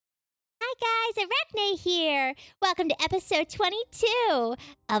Hi guys, Arachne here. Welcome to episode 22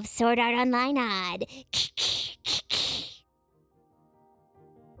 of Sword Art Online Odd.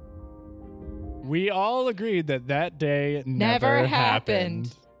 We all agreed that day Never never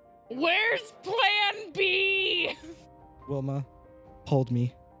happened. Where's Plan B? Wilma, hold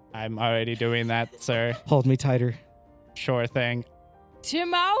me. I'm already doing that, sir. Hold me tighter. Sure thing.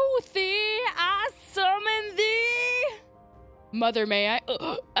 Timothy, I summon thee. Mother, may I?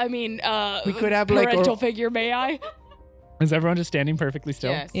 We could have, like, parental figure, may I? Is everyone just standing perfectly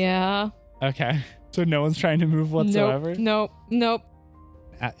still? Yes. Yeah. Okay. So no one's trying to move whatsoever? Nope.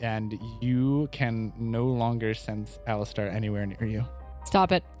 And you can no longer sense Alistar anywhere near you.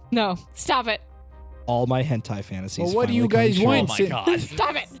 Stop it. No. Stop it. All my hentai fantasies. Well, what do you finally guys come want? true. Oh my god.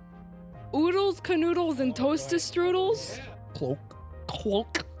 Stop it. Oodles, canoodles, and toasted strudels. Cloak.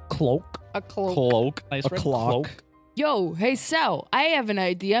 A cloak. Cloak. Nice A red clock. Yo, hey Sal, I have an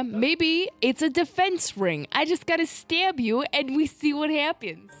idea. Maybe it's a defense ring. I just gotta stab you and we see what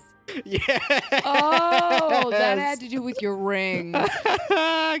happens. Yeah. Oh, that had to do with your ring. Get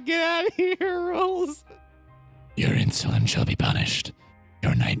out of here, Rolls. Your insolence shall be punished.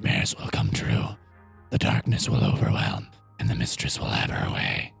 Your nightmares will come true. The darkness will overwhelm, and the mistress will have her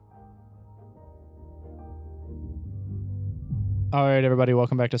way. All right, everybody,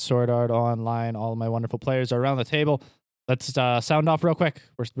 welcome back to Sword Art Online. All of my wonderful players are around the table. Let's sound off real quick.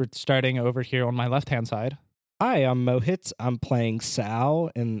 We're starting over here on my left-hand side. Hi, I'm Mohit. I'm playing Sao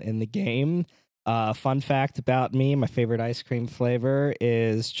in the game. Fun fact about me, my favorite ice cream flavor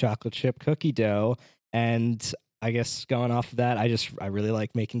is chocolate chip cookie dough. And I guess going off of that, I really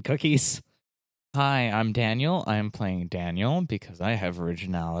like making cookies. Hi, I'm Daniel. I'm playing Daniel because I have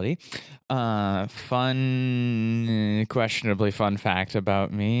originality. Questionably fun fact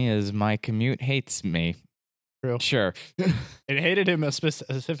about me is my commute hates me. True. Sure. It hated him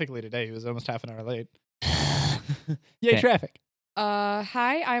specifically today. He was almost half an hour late. Yay, Okay. traffic.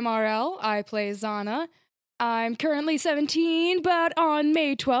 Hi, I'm RL. I play Zana. I'm currently 17, but on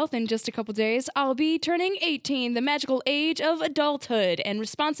May 12th, in just a couple days, I'll be turning 18, the magical age of adulthood and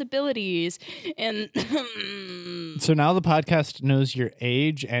responsibilities. And So now the podcast knows your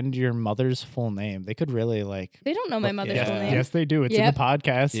age and your mother's full name. They could really they don't know my mother's yes, full name. Yes, they do. It's Yep. in the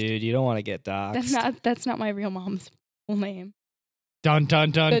podcast. Dude, you don't want to get doxxed. That's not my real mom's full name. Dun, dun,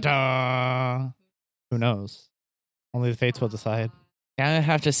 dun, But- dun. Who knows? Only the fates will decide. Now I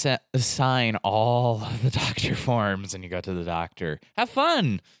have to sign all of the doctor forms, and you go to the doctor. Have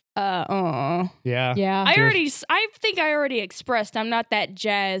fun. Yeah. Yeah. I think I already expressed I'm not that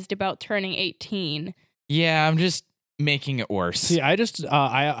jazzed about turning 18. Yeah, I'm just making it worse. See, I just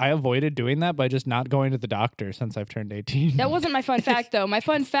I avoided doing that by just not going to the doctor since I've turned 18. That wasn't my fun fact, though. My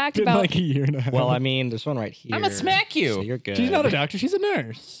fun fact Been about like a year and a half. Well, I mean, there's one right here. I'm gonna smack you. So you're good. she's not a doctor. She's a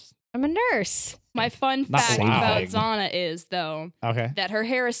nurse. I'm a nurse. my fun Not fact wow. about Zana is though Okay. that her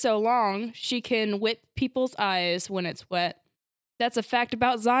hair is so long she can whip people's eyes when it's wet. That's a fact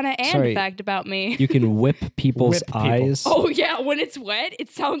about Zana and Sorry. a fact about me. You can whip people's Whip people. eyes. Oh yeah, when it's wet, it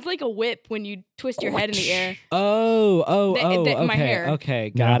sounds like a whip when you twist your head in the air. Oh, my okay, hair. okay,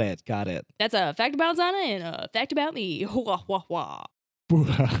 got it. That's a fact about Zana and a fact about me. Wah, wah, wah.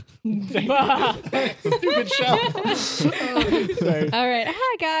 Stupid show. Sorry. All right.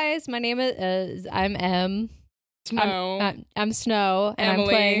 Hi, guys. My name is I'm M. Snow. I'm Snow, and Emily. I'm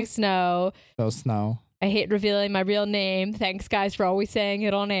playing Snow. No snow. I hate revealing my real name. Thanks, guys, for always saying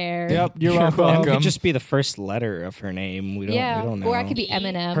it on air. Yep, you're You're welcome. It welcome. could just be the first letter of her name. We don't know. Or I could be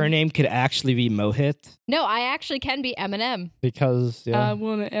Eminem. Her name could actually be Mohit. No, I actually can be Eminem. Because I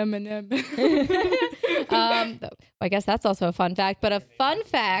want an M&M. I guess that's also a fun fact. But a fun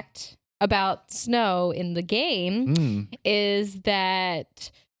fact about Snow in the game is that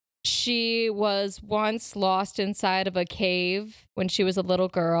she was once lost inside of a cave when she was a little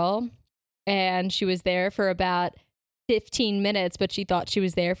girl. And she was there for about 15 minutes, but she thought she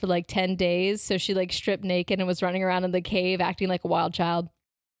was there for like 10 days. So she like stripped naked and was running around in the cave acting like a wild child.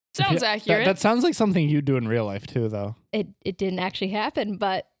 Sounds accurate. That sounds like something you do in real life too, though. It didn't actually happen,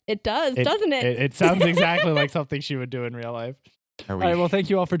 but it does, doesn't it? It sounds exactly like something she would do in real life. Are All we? right, well,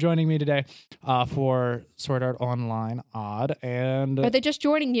 thank you all for joining me today for Sword Art Online Odd, and Are they just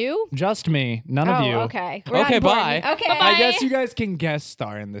joining you? just me, none of you. Okay. We're not Okay, important. bye. Okay. I guess you guys can guest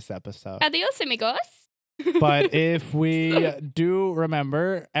star in this episode. Adios, amigos. But if we do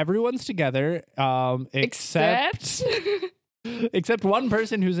remember, everyone's together, except one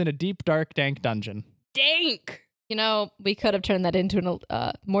person who's in a deep, dark, dank dungeon. Dank. You know, we could have turned that into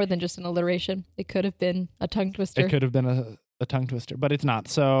more than just an alliteration. It could have been a tongue twister. It could have been a tongue twister, but it's not.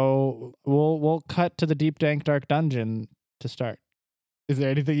 So we'll cut to the deep, dank, dark dungeon to start. Is there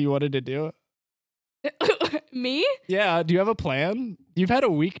anything you wanted to do? Me? Yeah. Do you have a plan? You've had a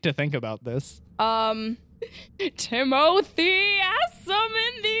week to think about this. Timothy, I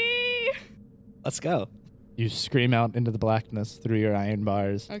summon thee. Let's go. You scream out into the blackness through your iron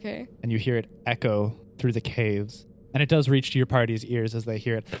bars, Okay. and you hear it echo through the caves. And it does reach to your party's ears as they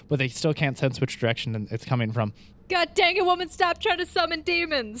hear it, but they still can't sense which direction it's coming from. God dang it, woman, stop trying to summon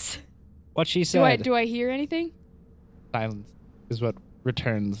demons. What she said. Do I hear anything? Silence is what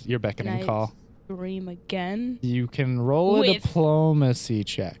returns your beckoning Can I call. Scream again. You can roll a With- diplomacy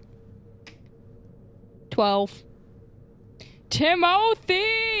check. 12.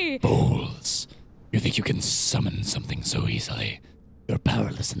 Timothy! Fools. You think you can summon something so easily? You're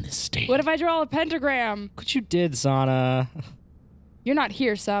powerless in this state. What if I draw a pentagram? What you did, Zana? You're not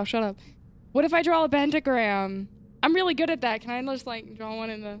here, Sal. Shut up. What if I draw a pentagram? I'm really good at that. Can I just like draw one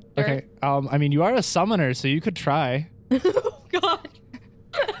in the dirt? Okay. I mean, you are a summoner, so you could try. Oh, God.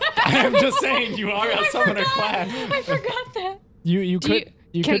 I'm just saying, you are a summoner class. I forgot that. You Do could.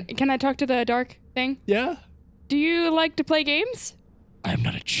 You could. Can I talk to the dark thing? Yeah. Do you like to play games? I am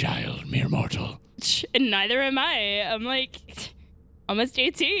not a child, mere mortal. Neither am I. I'm like almost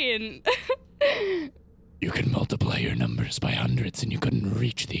 18. You can multiply your numbers by hundreds and you couldn't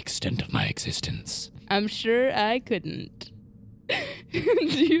reach the extent of my existence. I'm sure I couldn't.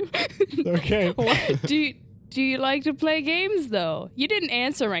 do Okay. you like to play games though? You didn't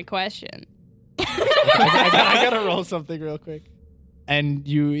answer my question. I gotta roll something real quick. And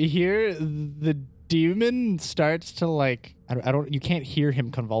you hear the demon starts to like I don't you can't hear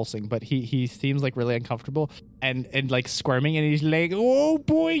him convulsing, but he seems like really uncomfortable and like squirming, and he's like, oh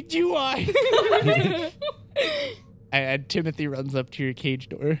boy, do I. And Timothy runs up to your cage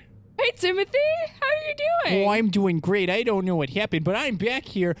door. Hey Timothy, how are you doing? Oh, I'm doing great. I don't know what happened, but I'm back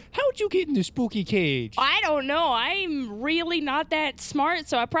here. How'd you get in the spooky cage? I don't know. I'm really not that smart,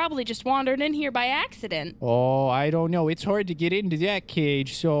 so I probably just wandered in here by accident. Oh, I don't know. It's hard to get into that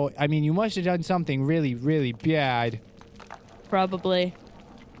cage, so, I mean, you must have done something really, really bad. Probably.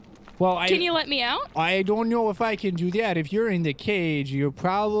 Well, Can you let me out? I don't know if I can do that. If you're in the cage, you're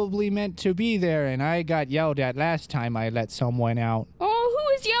probably meant to be there, and I got yelled at last time I let someone out. Oh,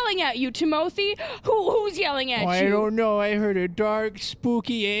 who is yelling at you, Timothy? Who's yelling at you? I don't know. I heard a dark,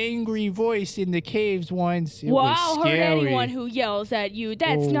 spooky, angry voice in the caves once. It Well, was I'll scary. hurt anyone who yells at you.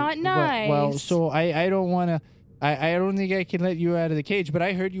 That's Oh, not nice. Well, so I don't want to... I don't think I can let you out of the cage, but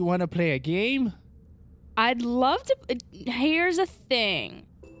I heard you want to play a game? I'd love to. Here's a thing.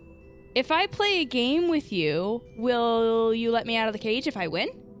 If I play a game with you, will you let me out of the cage if I win?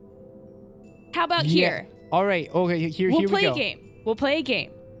 How about here? All right. Okay, here we We'll play go. a game. We'll play a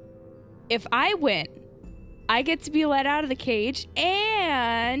game. If I win, I get to be let out of the cage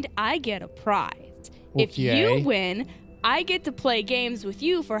and I get a prize. If Okay. you win, I get to play games with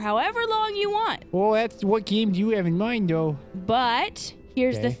you for however long you want. Well, that's what game do you have in mind, though? But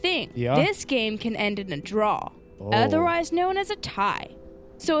here's the Okay. thing. Yeah. This game can end in a draw, Oh. otherwise known as a tie.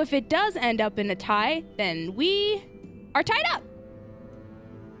 So if it does end up in a tie, then we are tied up.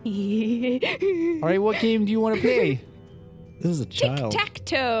 All right, what game do you want to play? This is a child.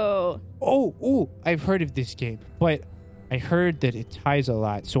 Tic-tac-toe. Oh, I've heard of this game, but I heard that it ties a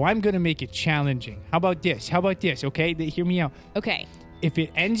lot, so I'm going to make it challenging. How about this? Okay? Hear me out. Okay. If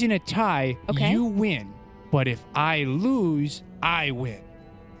it ends in a tie, Okay. you win. But if I lose, I win.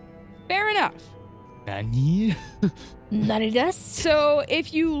 Fair enough. Nani? None of us. So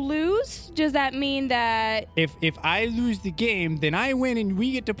if you lose, does that mean that If I lose the game, then I win and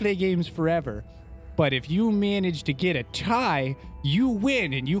we get to play games forever. But if you manage to get a tie, you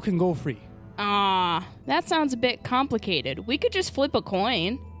win and you can go free. that sounds a bit complicated. We could just flip a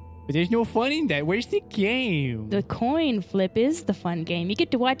coin. But there's no fun in that. Where's the game? The coin flip is the fun game. You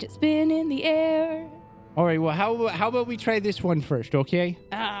get to watch it spin in the air. All right, well, how about we try this one first, okay?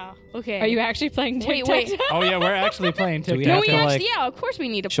 Okay. Are you actually playing Wait, tic-tac-toe? wait. Oh, yeah, we're actually playing Do we TikTok. No, have we to, actually, like- yeah, of course we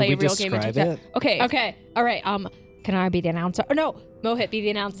need to Should play we a real game of describe tic-tac. it? Okay. Okay. All right. Can I be the announcer? Or no, Mohit be the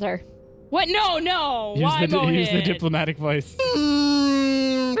announcer. What? No. Why Use the Mohit? diplomatic voice.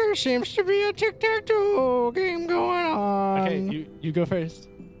 There seems to be a tic-tac-toe game going on. Okay, you go first.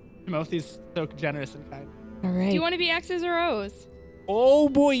 Timothy's so generous and kind. All right. Do you want to be X's or O's? Oh,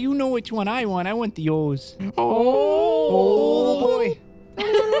 boy, you know which one I want. I want the O's. Oh, boy.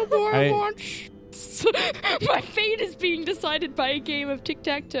 I- My fate is being decided by a game of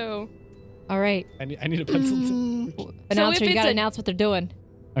tic-tac-toe. All right. I need a pencil too. Announcer, if you got it's to a- announce what they're doing.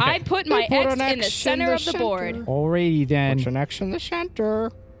 Okay. I put my Put X an in the X center of the board. Alrighty then. Put an X in the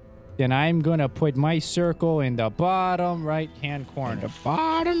center. then I'm gonna put my circle in the bottom right-hand corner.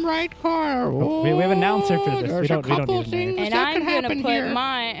 Bottom right corner. Oh, we have an announcer for this. There's We don't a couple need a name. things And that I'm could gonna happen put here.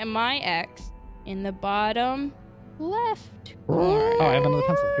 my X in the bottom left Oh, corner. I have another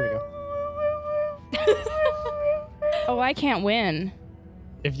pencil. Here we go. Oh, I can't win.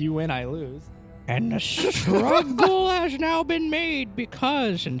 If you win, I lose. And the struggle has now been made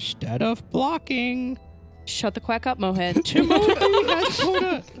because instead of blocking, Shut the quack up, Mohit. Timothy has put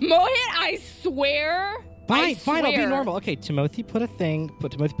a... Mohit, I swear. Fine, fine, I'll be swear. normal. Okay, Timothy put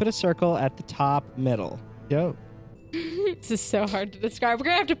a circle at the top middle. Yo. This is so hard to describe. We're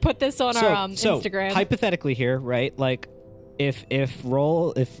gonna have to put this on our Instagram. Hypothetically here, right? Like, if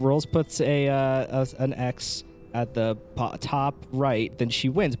Rolls puts an X at the top right, then she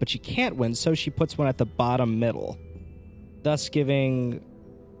wins, but she can't win, so she puts one at the bottom middle, thus giving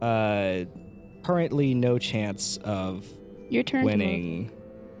currently no chance of Your turn. winning.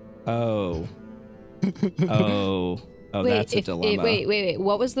 Oh, that's a dilemma. Wait.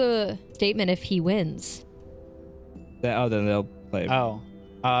 What was the statement if he wins? Then they'll play. Oh.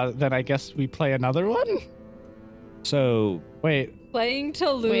 Then I guess we play another one? So Wait. Playing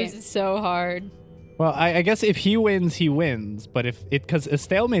to lose Wait. is so hard. Well, I guess if he wins, he wins. But because a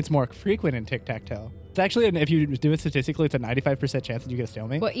stalemate's more frequent in tic-tac-toe. It's actually, if you do it statistically, it's a 95% chance that you get a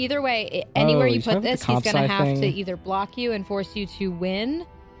stalemate. Well, either way, anywhere you you put have the this, he's comp gonna sci have to thing. either block you and force you to win.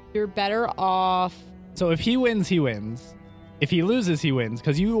 You're better off. So if he wins, he wins. If he loses, he wins.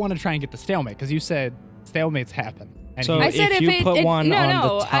 Because you want to try and get the stalemate. Because you said stalemates happen. And So he- I if said if you it- put it- one no, on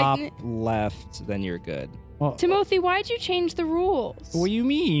no, the I- top left, then you're good. well, Timothy, why'd you change the rules? what do you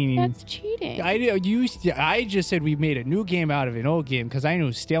mean? That's cheating. I just said we made a new game out of an old game because I know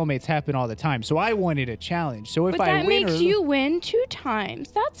stalemates happen all the time. So I wanted a challenge. So if but I that win, makes you win 2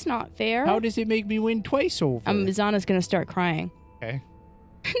 times. That's not fair. how does it make me win twice over? Zana's gonna start crying. Okay.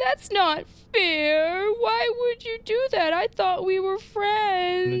 That's not fair. Why would you do that? I thought we were And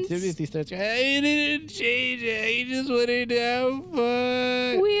friends. then Timothy starts. I didn't change it. I just wanted to have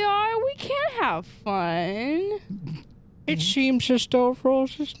fun. We are. We can't have fun. It seems as though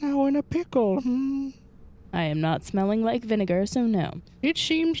Rose is now in a pickle. I am not smelling like vinegar, so no. It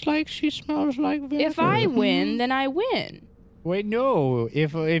seems like she smells like vinegar. If I win, then I win. Wait, no.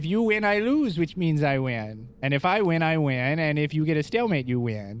 If you win, I lose, which means I win. And if I win, I win. And if you get a stalemate, you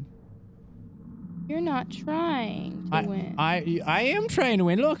win. You're not trying to win. I am trying to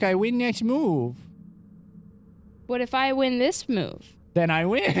win. Look, I win next move. What if I win this move? Then I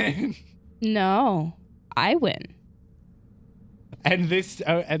win. No, I win. and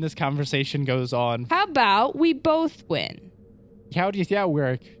this conversation goes on. How about we both win? How does that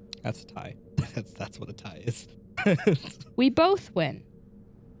work? That's a tie. That's what a tie is. We both win.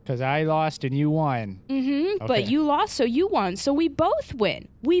 Because I lost and you won. Mm-hmm. But Okay. you lost, so you won. So we both win.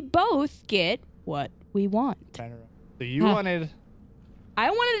 We both get what we want. So you wanted. I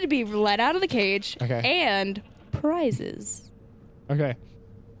wanted to be let out of the cage Okay. and prizes. Okay.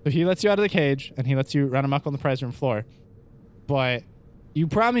 So he lets you out of the cage and he lets you run amok on the prize room floor. But you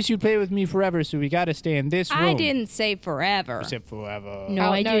promised you'd play with me forever, so we got to stay in this room. I didn't say forever. You said forever.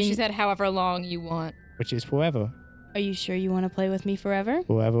 No, I didn't. She said however long you want. Which is forever. Are you sure you want to play with me forever?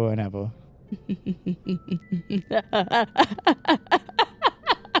 Forever and ever.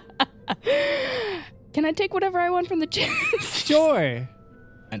 Can I take whatever I want from the chest? Sure.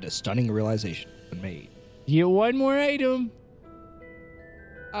 And a stunning realization has been made. You get one more item.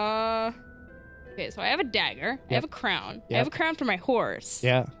 Okay, so I have a dagger. I have a crown. I Yep. have a crown for my horse.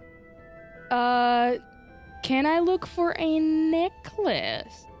 Yeah. Can I look for a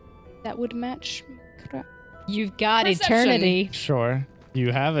necklace that would match my crown? You've got Perception. eternity. Sure.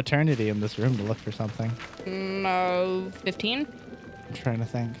 You have eternity in this room to look for something. 15? I'm trying to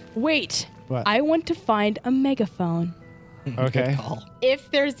think. Wait. What? I want to find a megaphone. Okay. Good call. If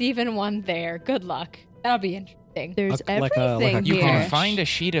there's even one there, good luck. That'll be interesting. There's Like a- everything like a You here. can find a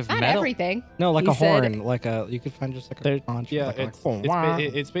sheet of Not metal. everything. No, like He a said- horn. You could find just like a There, conch. yeah, like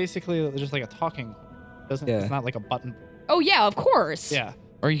it's basically just like a talking. It's not like a button. Oh, yeah, of course. Yeah.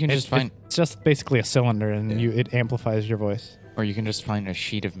 Or you can just find It's just basically a cylinder, and it amplifies your voice. or you can just find a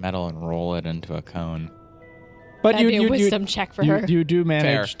sheet of metal and roll it into a cone. But That'd be a wisdom check for her. You do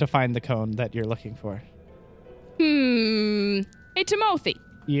manage Fair. to find the cone that you're looking for. Hey, Timothy,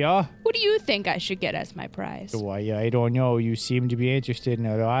 Yeah. who do you think I should get as my prize? Why, I don't know. You seem to be interested in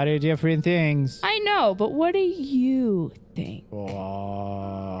a lot of different things. I know, but what do you think?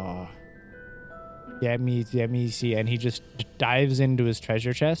 Oh. Let me see. And he just dives into his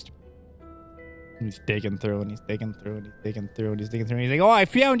treasure chest. And he's digging through, and he's digging through, and he's digging through, and he's digging through, and he's like, oh, I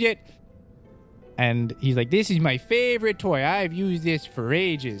found it! And he's like, this is my favorite toy. I've used this for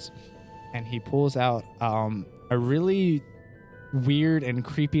ages. And he pulls out a really weird and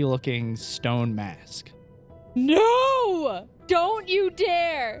creepy looking stone mask. No! Don't you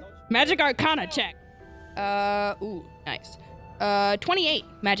dare! Magic Arcana check. Ooh, nice. 28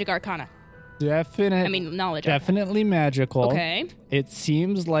 Magic Arcana. Knowledge. Definitely magical. Okay. It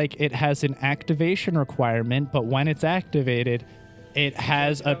seems like it has an activation requirement, but when it's activated, it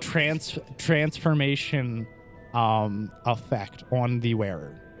has a transformation effect on the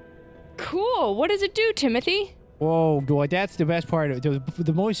wearer. Cool. What does it do, Timothy? Oh, boy, that's the best part of it.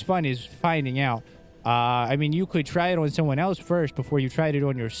 The most fun is finding out. You could try it on someone else first before you tried it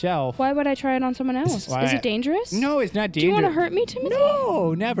on yourself. Why would I try it on someone else? Why? Is it dangerous? No, it's not dangerous. Do you want to hurt me, Timothy?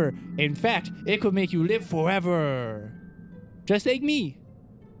 No, never. In fact, it could make you live forever. Just like me.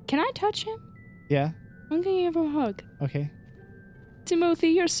 Can I touch him? Yeah, I'm gonna give him a hug. okay. Timothy,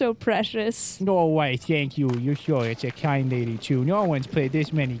 you're so precious. No way, thank you. You're sure it's a kind lady, too. No one's played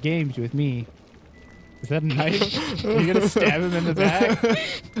this many games with me. Is that a knife? Are you going to stab him in the back?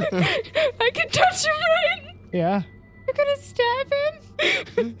 I can touch him right. Yeah. You're gonna stab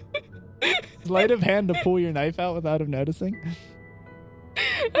him? Sleight of hand to pull your knife out without him noticing.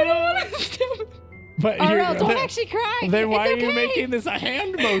 I don't want to stab him. But RL, don't actually cry. Then why It's are you okay. making this a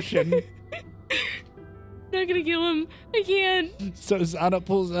hand motion? I'm not gonna kill him. I can't. So Zana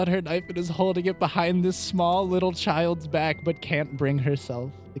pulls out her knife and is holding it behind this small little child's back, but can't bring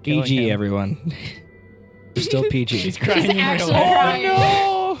herself to killing PG, him. everyone. Still PG. She's crying in real actually life. crying.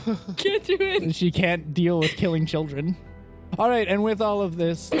 Oh no! Can't do it. She can't deal with killing children. All right, and with all of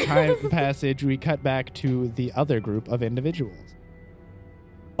this time passage, we cut back to the other group of individuals.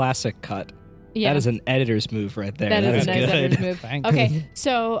 Classic cut. Yeah. That is an editor's move right there. That is a That's nice good. editor's move. Thanks. Okay,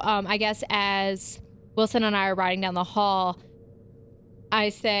 so I guess as Wilson and I are riding down the hall, I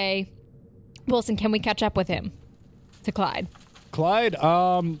say, Wilson, can we catch up with him? To Clyde. Clyde,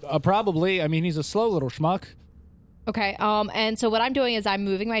 probably. I mean, he's a slow little schmuck. Okay, and so what I'm doing is I'm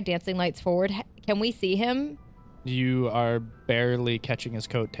moving my dancing lights forward. Can we see him? You are barely catching his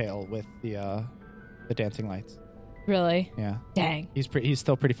coattail with the dancing lights. Really? Yeah, Dang. he's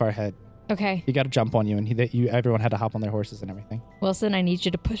still pretty far ahead. Okay, He got to jump on you, and everyone had to hop on their horses and everything. Wilson, I need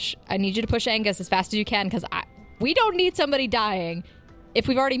you to push Angus as fast as you can because we don't need somebody dying if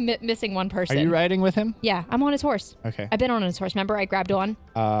we've already missing one person. Are you riding with him? Yeah, I'm on his horse. Okay. I've been on his horse. Remember, I grabbed on.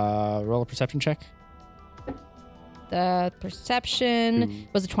 Roll a perception check. The perception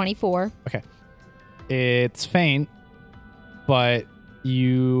was a 24. Okay. It's faint, but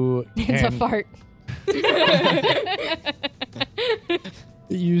you It's a can- fart.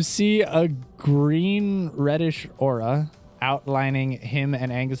 You see a green reddish aura outlining him and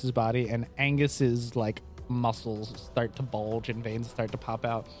Angus's body, and Angus's like muscles start to bulge and veins start to pop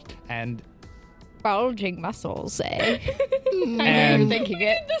out, and Bulging muscles, eh? And- thinking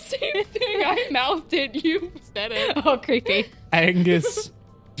it. The same thing. I mouthed it. You said it. Oh, creepy. Angus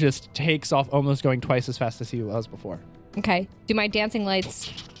just takes off, almost going twice as fast as he was before. Okay. Do my dancing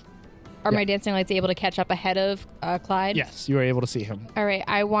lights... Are Yeah. my dancing lights able to catch up ahead of Clyde? Yes, you were able to see him. All right.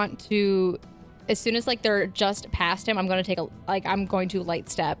 I want to... As soon as like they're just past him, I'm going to I'm going to light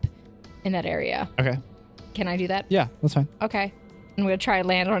step in that area. Okay. Can I do that? Yeah, that's fine. Okay. I'm going to try and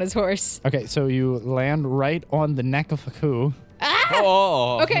land on his horse. Okay, so you land right on the neck of Haku.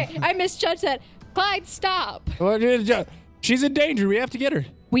 Oh. Okay. I misjudged that. Clyde, stop. She's in danger. We have to get her.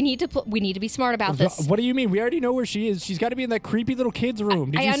 We need to be smart about this. What do you mean? We already know where she is. She's got to be in that creepy little kid's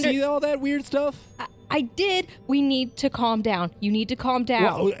room. Did I you under- see all that weird stuff? I did. We need to calm down. You need to calm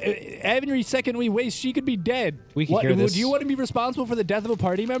down. Well, every second we waste, she could be dead. We can hear this. Do you want to be responsible for the death of a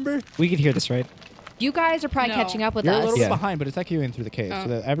party member? We can hear this, right? You guys are probably No. catching up with You're a us. little Yeah. bit behind, but it's echoing through the cave so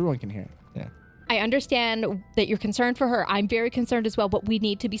that everyone can hear it. Yeah. I understand that you're concerned for her. I'm very concerned as well, but we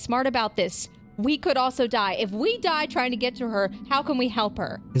need to be smart about this. We could also die. If we die trying to get to her, how can we help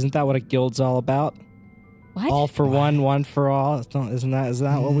her? Isn't that what a guild's all about? What? All for one, one for all. Isn't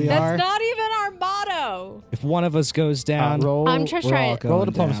that what we That's are? not even our motto. If one of us goes down, roll, I'm just we're all trying. going roll a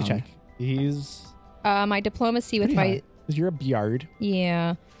diplomacy down. check. He's My diplomacy with pretty my high, 'cause you're a Bjard.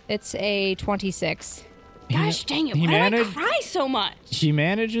 yeah, it's a 26. Gosh dang it. he Why do I managed- cry so much? He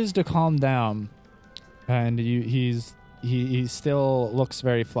manages to calm down, and he still looks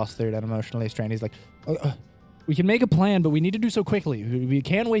very flustered and emotionally strained. He's like, we can make a plan, but we need to do so quickly. We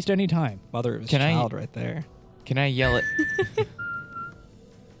can't waste any time. Mother of his Can I- child right there. Can I yell at?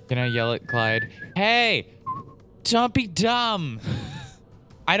 Can I yell at Clyde? Hey, don't be dumb.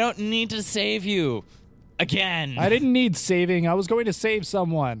 I don't need to save you. again. I didn't need saving. I was going to save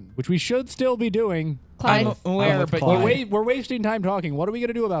someone, which we should still be doing. Clyde, I'm aware, with but Clyde. We're wasting time talking. What are we going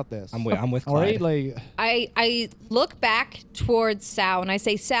to do about this? I'm with All right, Clyde. like I look back towards Sal and I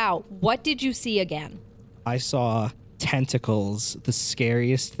say, Sal, what did you see again? I saw tentacles, the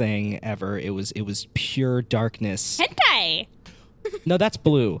scariest thing ever. It was pure darkness. Hentai! No, that's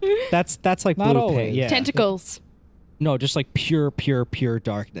blue. That's like Not blue always. paint. Yeah. Tentacles. No, just like pure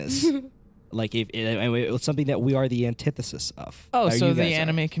darkness. Like if it was something that we are the antithesis of. Oh, Or so you the guys are.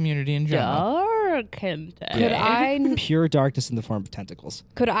 anime community in general. Dark hentai. Could I Pure darkness in the form of tentacles.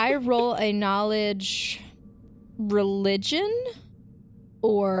 could I roll a knowledge religion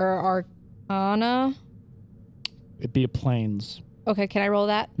or arcana? it'd be a planes. Okay, can I roll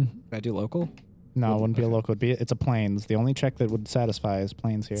that? Can I do local? No, it wouldn't be a local. It's a planes. The only check that would satisfy is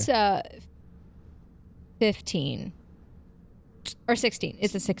planes here. It's 15 or 16.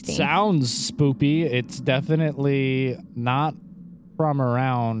 It's a 16. Sounds spoopy. It's definitely not from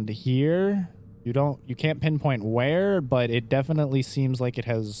around here. You can't pinpoint where, but it definitely seems like it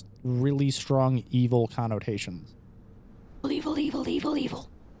has really strong evil connotations. Evil.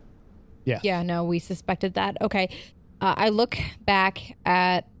 Yeah. Yeah, no, we suspected that. Okay. I look back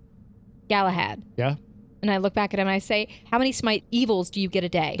at Galahad Yeah? and I look back at him and I say, how many smite evils do you get a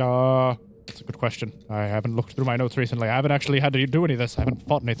day? That's a good question. I haven't looked through my notes recently. I haven't actually had to do any of this. I haven't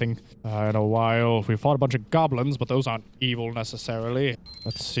fought anything in a while. We fought a bunch of goblins, but those aren't evil necessarily.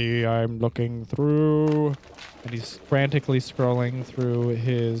 Let's see. I'm looking through. And he's frantically scrolling through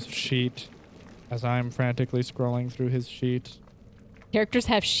his sheet as I'm frantically scrolling through his sheet. Characters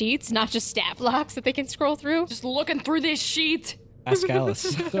have sheets, not just stat blocks that they can scroll through. Just looking through this sheet. Ask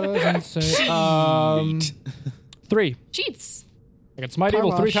Alice. Doesn't say. 3. Sheets. I can smite Car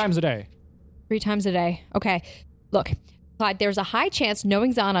evil 3 wash. times a day. 3 times a day. Okay. Look, Clyde, there's a high chance,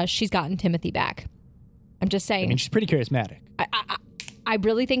 knowing Zana, she's gotten Timothy back. I'm just I saying. mean, she's pretty charismatic. I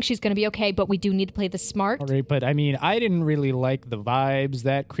really think she's going to be okay, but we do need to play this smart. All right, but I mean, I didn't really like the vibes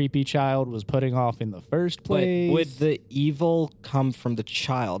that creepy child was putting off in the first But place. would the evil come from the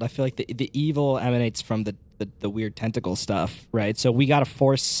child? I feel like the evil emanates from the weird tentacle stuff, right? So we got to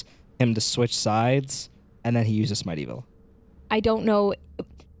force him to switch sides, and then he uses smite evil. I don't know.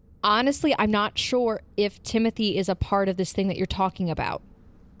 Honestly, I'm not sure if Timothy is a part of this thing that you're talking about,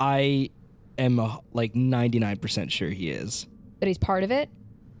 I am like 99% sure he is. that he's part of it.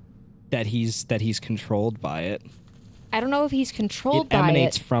 That he's controlled by it. I don't know if he's controlled It by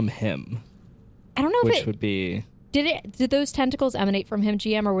emanates it. from him, I don't know if which it would be did those tentacles emanate from him,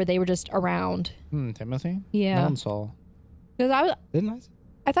 GM, or were they just around? Timothy? Yeah. No one saw. Because didn't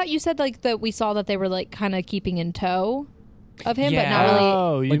I thought you said like that we saw that they were like kind of keeping in tow of him, but Yeah. not really.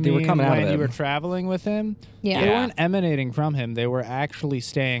 Oh, you Like they were mean coming out of when you him. were traveling with him? Yeah. They Yeah. weren't emanating from him. They were actually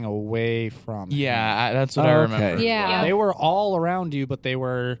staying away from him. Yeah, that's what I Oh, remember. okay. Yeah. They were all around you, but they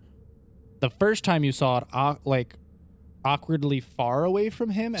were the first time you saw it like awkwardly far away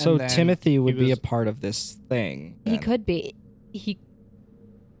from him. And So then Timothy would he be a was- part of this thing. He then. could be.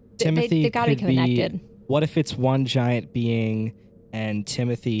 Timothy they got to be could be- connected. What if it's one giant being and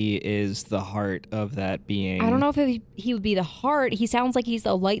Timothy is the heart of that being? I don't know if he would be the heart. He sounds like he's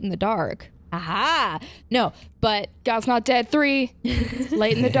the light in the dark. Aha! No, but God's Not Dead 3.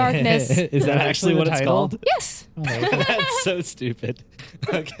 Light in the Darkness. Is that actually the what it's title? called? yes, That's so stupid.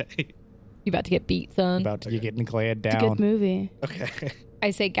 Okay. you about to get beat, son. About to get glad It's a good down. movie. Okay.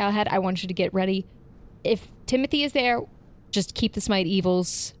 I say, Galahad, I want you to get ready. If Timothy is there, just keep the smite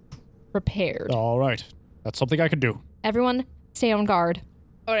evils prepared. All right, that's something I can do. Everyone, stay on guard.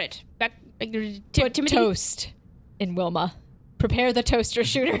 All right. Back to Put Timothy. toast in Wilma. Prepare the toaster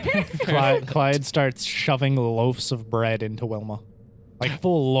shooter. Clyde starts shoving loaves of bread into Wilma, like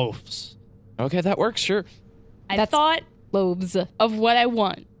full loaves. Okay, that works, sure. I That's- thought Loaves. of what I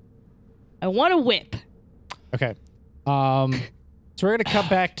want. I want a whip. Okay. So we're gonna cut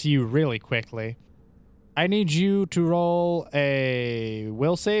back to you really quickly. I need you to roll a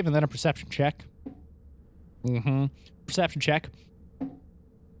will save and then a perception check. Mm-hmm. Perception check.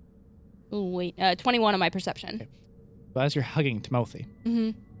 Ooh, wait. 21 on my perception. So as you're hugging Timothy,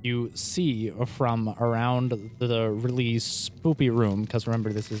 Mm-hmm. you see from around the really spoopy room, because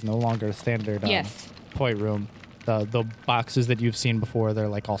remember, this is no longer a standard Yes. toy room. The boxes that you've seen before, they're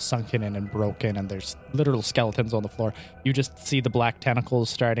like all sunken in and broken, and there's literal skeletons on the floor. You just see the black tentacles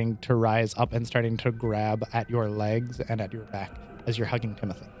starting to rise up and starting to grab at your legs and at your back as you're hugging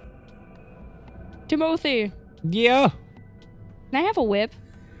Timothy. Timothy, Yeah. can I have a whip?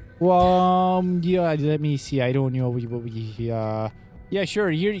 Yeah, let me see. I don't know. Yeah, sure.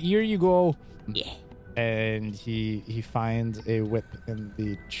 Here you go. Yeah. And he finds a whip in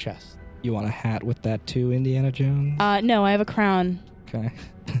the chest. You want a hat with that too, Indiana Jones? No, I have a crown. Okay.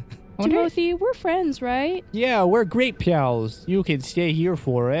 Timothy, we're friends, right? Yeah, we're great pals. You can stay here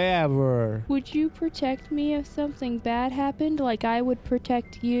forever. Would you protect me if something bad happened, like I would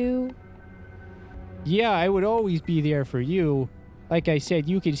protect you? Yeah, I would always be there for you. Like I said,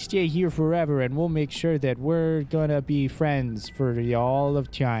 you can stay here forever, and we'll make sure that we're gonna be friends for all of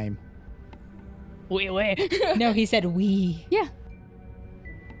time. Wait. No, he said we. Yeah.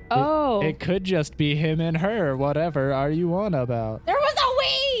 Oh. It could just be him and her. Whatever are you on about? There was a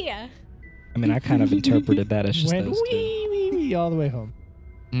we! I mean, I kind of interpreted that as just Went those two. wee all the way home.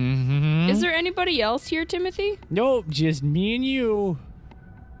 Mm-hmm. Is there anybody else here, Timothy? Nope, just me and you.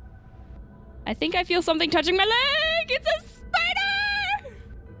 I think I feel something touching my leg. It's a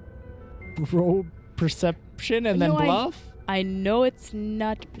spider! Roll perception and then No, bluff. I know it's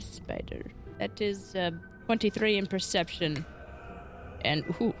not a spider. That is 23 in perception. And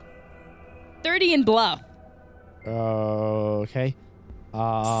 30 in bluff. Okay.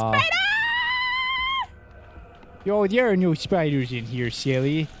 Spider! Yo, there are no spiders in here,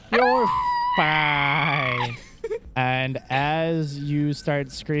 silly. You're fine. And as you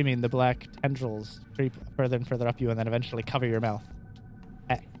start screaming, the black tendrils creep further and further up you and then eventually cover your mouth.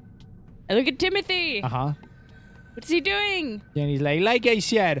 I look at Timothy. Uh-huh. What's he doing? And he's like I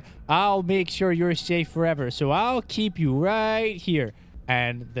said, I'll make sure you're safe forever, so I'll keep you right here.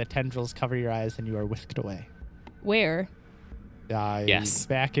 And the tendrils cover your eyes and you are whisked away. Where? Yes.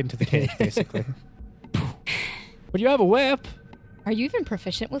 Back into the cage, basically. But you have a whip. Are you even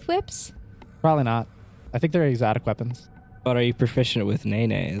proficient with whips? Probably not. I think they're exotic weapons. But are you proficient with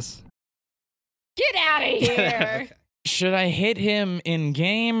nays? Get out of here! Should I hit him in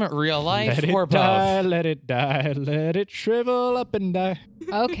game, real life, Let it or die, both? let it die, let it shrivel up and die.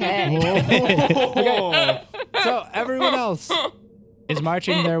 Okay. Okay. So everyone else is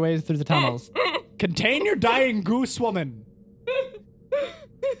marching their way through the tunnels. Contain your dying goose woman.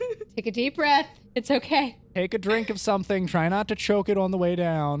 Take a deep breath. It's okay. Take a drink of something. Try not to choke it on the way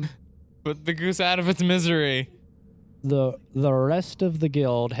down. Put the goose out of its misery. The rest of the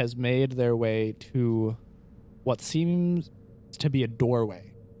guild has made their way to what seems to be a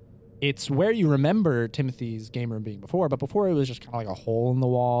doorway. It's where you remember Timothy's game room being before, but before it was just kind of like a hole in the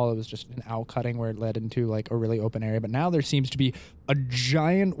wall. It was just an outcutting where it led into like a really open area. But now there seems to be a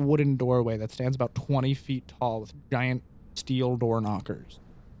giant wooden doorway that stands about 20 feet tall with giant steel door knockers.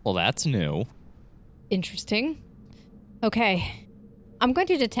 Well, that's new. Interesting. Okay. I'm going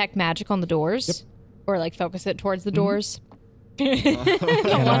to detect magic on the doors. Yep. Or like focus it towards the doors. Can One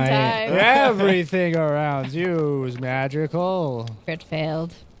I- time. Everything around you is magical. Crit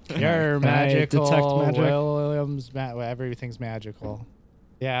failed. You're Can I magical. detect magic? Everything's magical.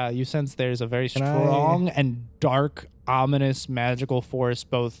 Yeah, you sense there's a very Can I- strong and dark, ominous magical force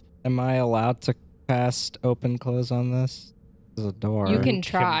both Am I allowed to cast open close on this? There's a door. You can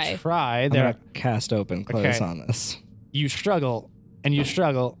try. try. I'm There, gonna cast open close Okay. on this. you struggle,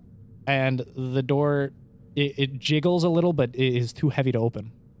 and the door it jiggles a little, but it is too heavy to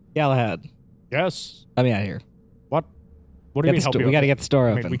open. Galahad, Yes. let me out of here. What? What do you mean help you? We got to open? get the door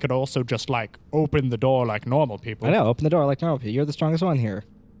I open. mean, we could also just like open the door like normal people. I know, open the door like normal people. You're the strongest one here.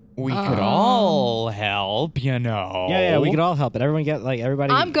 We could all help, you know. Yeah, we could all help it. Everyone get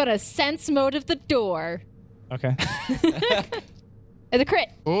everybody. I'm gonna sense motive the door. Okay. The crit.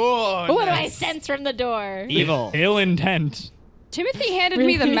 Oh, What do I sense from the door? evil. Ill intent. Timothy handed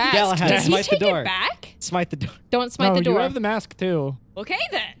me the mask. Galahad, Does he smite the take door. it back? Smite the door. Don't smite No, the door. you have the mask too. Okay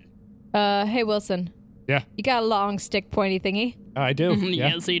then. Hey Wilson. Yeah. You got a long stick pointy thingy? I do. Yeah.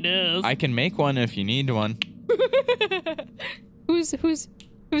 Yes, he does. I can make one if you need one. Who's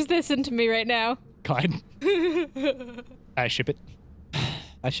listening to me right now? Clyde. I ship it.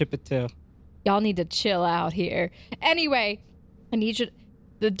 I ship it too. Y'all need to chill out here. Anyway, I need you.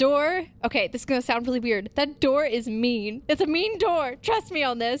 The door. Okay, this is gonna sound really weird. That door is mean. It's a mean door. Trust me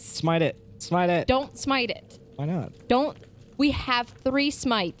on this. Smite it. Smite it. Don't smite it. Why not? Don't. We have 3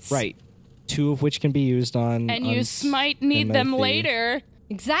 smites. Right. 2 of which can be used on. and on you might need them Timothy. later.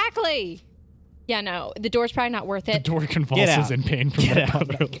 Exactly. Yeah, no. The door's probably not worth The it. door Get convulses out. in pain from Get the out.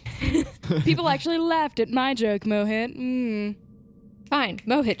 bottom. People actually laughed at my joke, Mohit. Fine.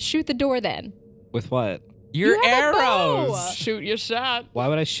 Mohit, shoot the door then. With what? Your You have a bow. arrows. Shoot your shot. Why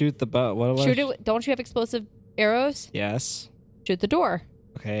would I shoot the bow? What do I Shoot it. Don't you have explosive arrows? Yes. Shoot the door.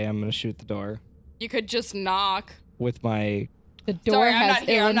 Okay, I'm gonna shoot the door You could just knock. with my. The door Sorry, I'm has not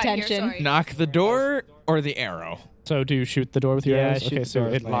here, ill I'm not here, intention. sorry. Knock the door or the arrow? So do you shoot the door with your Yeah, I arrows? shoot Okay, the so door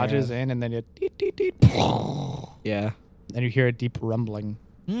with it my lodges arrow. in and then you deet, deet, deet, Yeah. and you hear a deep rumbling.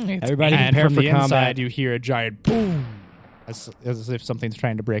 Everybody and prepare from for the combat. inside you hear a giant boom. as if something's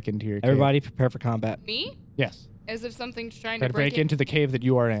trying to break into your cave. Everybody prepare for combat. Me? Yes. As if something's trying Try to to break into the cave that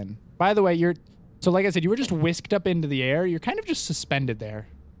you are in. By the way, so like I said, you were just whisked up into the air. You're kind of just suspended there.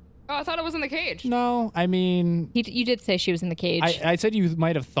 Oh, I thought it was in the cage. No, I mean, You did say she was in the cage. I said you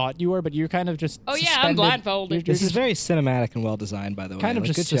might have thought you were, but you're kind of just Oh, yeah, I'm suspended. blindfolded. You're This is just very cinematic and well designed, by the way. kind of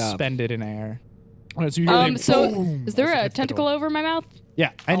Like, just good job. suspended in air. So you hear them So boom is there as it a hits the tentacle door. over my mouth?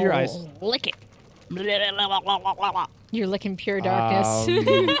 Yeah, and your eyes. Lick it. You're licking pure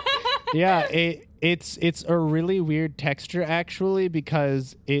darkness. Yeah, it's a really weird texture actually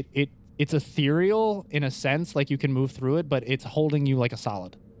because it's ethereal in a sense, like you can move through it, but it's holding you like a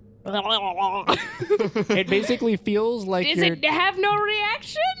solid. It basically feels like Does you're it have no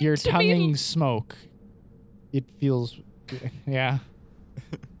reaction? you're to me? tonguing smoke. It feels, yeah,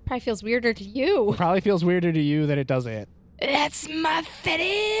 Probably feels weirder to you. probably feels weirder to you than it does it. That's my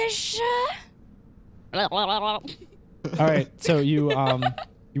fetish. All right, so you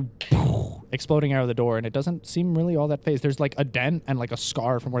exploding out of the door, and it doesn't seem really all that phased. There's like a dent and like a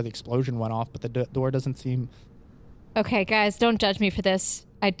scar from where the explosion went off, but the door doesn't seem. Okay, guys, don't judge me for this.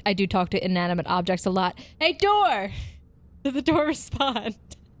 I do talk to inanimate objects a lot. Hey, door! Does the door respond?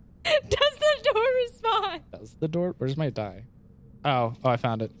 Does the door respond? Does the door? Where's my die? Oh, I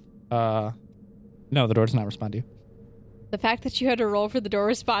found it. No, the door does not respond to you. The fact that you had to roll for the door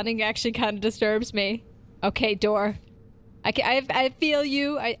responding actually kind of disturbs me. Okay, door. I feel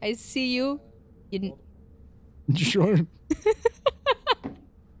you. I see you. Sure.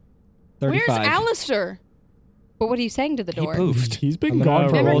 35. Where's Alistair? But what are you saying to the door? Poofed. He's been I'm gonna gone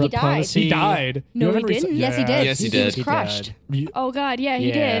for a Remember, while. he died. diplomacy. He died. No, You he haven't didn't. Yes, he did. Yes, he He did. was He crushed. Oh God, yeah, he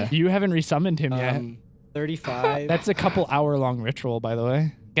Yeah. did. You haven't resummoned him yet. 35. That's a couple hour-long ritual, by the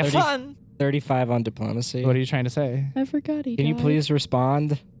way. Get fun. 35 on diplomacy. What are you trying to say? I forgot he Can you died. please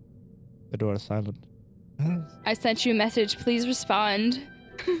respond? The door is silent. I sent you a message. Please respond.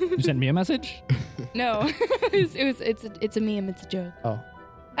 You sent me a message? No, it's a meme. It's a joke. Oh.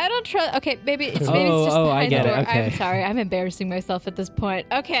 I don't trust. Okay, maybe it's just Oh, behind I get the it. door. I'm Okay. sorry. I'm embarrassing myself at this point.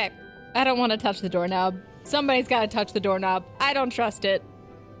 Okay, I don't want to touch the doorknob. Somebody's got to touch the doorknob. I don't trust it.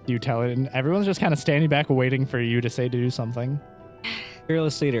 You tell it, and everyone's just kind of standing back waiting for you to say to do something.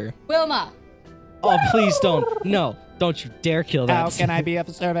 Fearless leader. Wilma. Oh, please don't. No, don't you dare kill that. How can I be of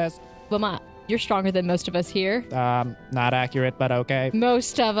service? Wilma, you're stronger than most of us here. Not accurate, but okay.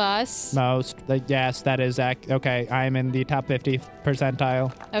 Most of us. Yes, that is okay. I'm in the top 50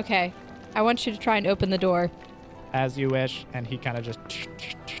 percentile, Okay. I want you to try and open the door. as you wish. And he kind of just.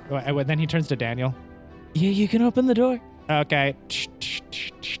 Then he turns to Daniel. Yeah, you can open the door. Okay.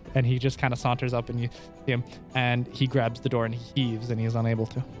 And he just kind of saunters up, and you see him, and he grabs the door and he heaves, and he is unable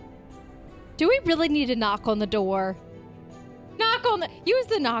to. Do we really need to knock on the door? Knock on the. Use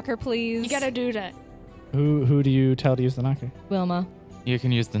the knocker, please. You gotta do that. Who do you tell to use the knocker? Wilma. You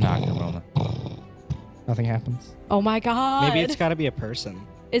can use the knocker, Wilma. Nothing happens. Oh my god. Maybe it's got to be a person.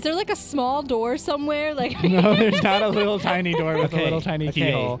 Is there like a small door somewhere? Like No, there's not a little tiny door with a little tiny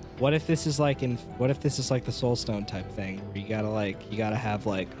keyhole. What if this is like the Soulstone type thing where you gotta have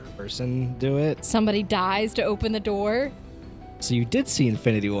like a person do it? somebody dies to open the door? So you did see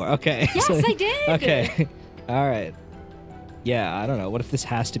Infinity War. Okay. Yes, So- I did. Okay. All right. Yeah, I don't know. What if this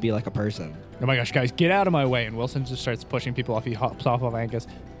has to be like a person? Oh my gosh, guys, get out of my way. And Wilson just starts pushing people off. He hops off of Angus,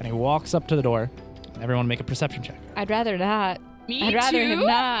 and he walks up to the door. And everyone make a perception check. I'd rather not. Me I'd rather too? him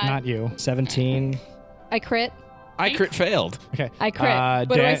not. Not you. 17. I crit. I crit failed. Okay. I crit.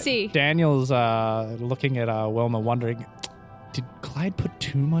 What do I see? Daniel's looking at Wilma, wondering, did Clyde put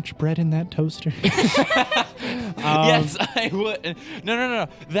too much bread in that toaster? Yes, I would. No.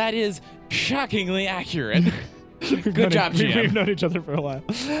 That is shockingly accurate. Good job, We've GM. known each other for a while.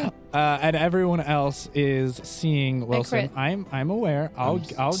 And everyone else is seeing Wilson. crit. I'm aware. I'll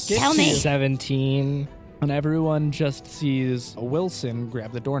get Tell to me. you. 17. And everyone just sees Wilson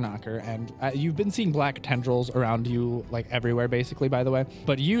grab the door knocker, and you've been seeing black tendrils around you, like everywhere, basically. By the way,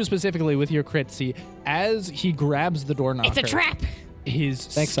 but you specifically with your crit, see as he grabs the door knocker, It's a trap. his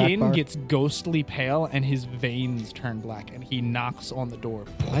Thanks, skin Akbar. gets ghostly pale, and his veins turn black, and he knocks on the door.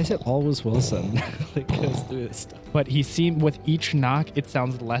 Why is it always Wilson that goes through this stuff? But he seemed with each knock, it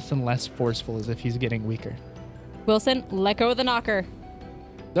sounds less and less forceful, as if he's getting weaker. Wilson, let go of the knocker.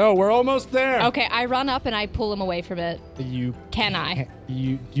 No, we're almost there. Okay, I run up and I pull him away from it. You Can I?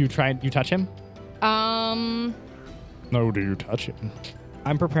 You touch him? Um, No, do you touch him?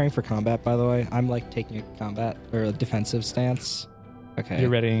 I'm preparing for combat, by the way. I'm like taking a combat or a defensive stance. Okay. You're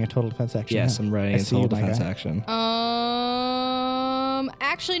readying a total defense action. Yes, yeah. I'm ready I in see total you, my defense guy. action.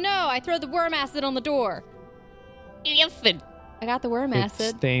 actually, no. I throw the worm acid on the door. I got the worm It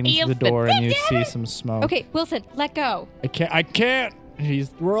acid. stains You the door and you damn see some smoke. Okay, Wilson, let go. I can't.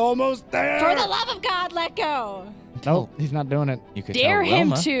 We're almost there. For the love of God, let go. Nope, he's not doing it. You could Dare tell him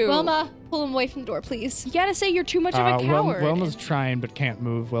Wilma. to. Wilma, pull him away from the door, please. You gotta say you're too much of a coward. Wilma's trying but can't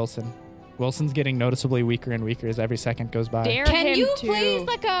move Wilson. Wilson's getting noticeabally weaker and weaker as every second goes by. Dare Can him you to. please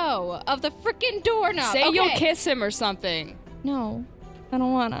let go of the freaking doorknob? Say Okay. you'll kiss him or something. No, I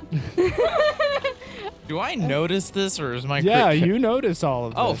don't wanna. Do I notice this, or is my Yeah, crit- you notice all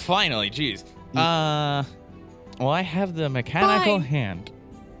of this. Oh, finally, jeez. Well, I have the mechanical Fine. hand.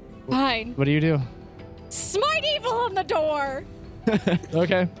 Fine. What do you do? Smite evil on the door.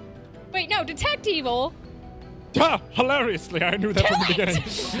 Okay. Wait, no, detect evil. Ah, hilariously, I knew that from the Kill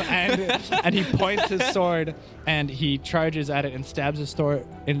it! beginning. and he points his sword and he charges at it and stabs his sword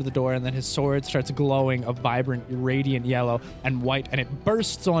into the door, and then his sword starts glowing a vibrant, radiant yellow and white, and it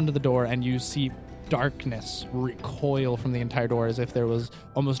bursts onto the door, and you see darkness recoil from the entire door as if there was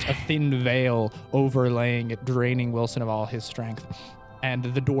almost a thin veil overlaying it, draining Wilson of all his strength. And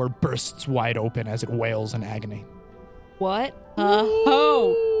the door bursts wide open as it wails in agony. What?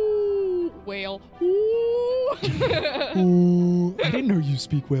 Oh. Whale. Ooh, I didn't know you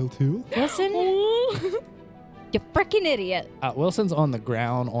speak well too. Wilson, you freaking idiot. Wilson's on the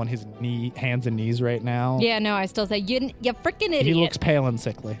ground on his hands and knees right now. Yeah, no, I still say you freaking idiot. He looks pale and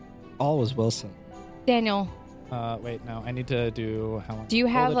sickly. All was Wilson. Daniel, Wait, no, I need to do how long? Do you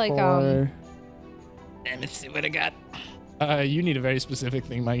have, like, Let me see what I got. You need a very specific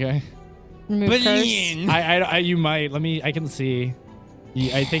thing, my guy. remove curse. I you might. I can see.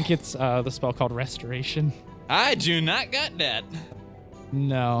 I think it's the spell called Restoration. I do not got that.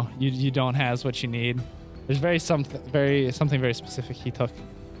 No, you don't has what you need. There's something very specific he took.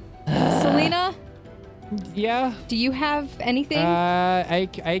 Selena, Yeah. do you have anything? I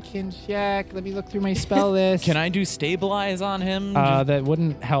can check. Let me look through my spell list. Can I do stabilize on him? That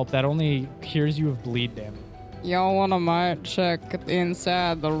wouldn't help. That only cures you of bleed damage. Y'all wanna might check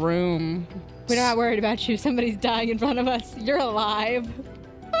inside the room. We're not worried about you. Somebody's dying in front of us. You're alive.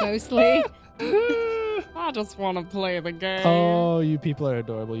 Mostly. I just wanna play the game. Oh, you people are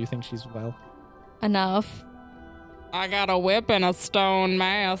adorable. You think she's well? Enough. I got a whip and a stone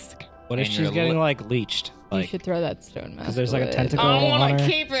mask. What if And she's your getting lip. like leeched? You Like, should throw that stone mask. because there's like a away. tentacle I on wanna her.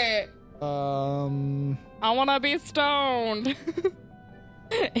 keep it. I wanna be stoned.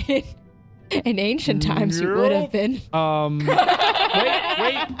 In ancient times, you would have been.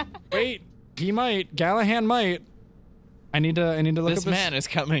 Wait. He might. Gallahan might. I need to look This up man is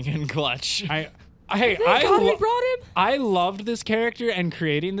coming in clutch. I loved this character and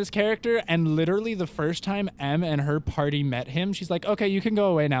creating this character, and literally the first time Em and her party met him, she's like, "Okay, you can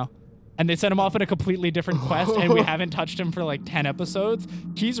go away now." And they sent him off on a completely different quest, and we haven't touched him for like 10 episodes.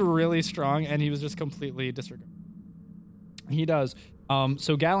 He's really strong, and he was just completely disregarded. He does.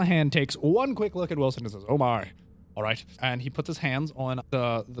 So Gallahan takes one quick look at Wilson and says, "Oh my." All right. And he puts his hands on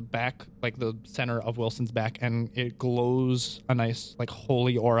the back, like the center of Wilson's back, and it glows a nice, like,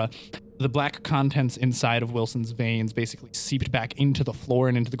 holy aura. The black contents inside of Wilson's veins basically seeped back into the floor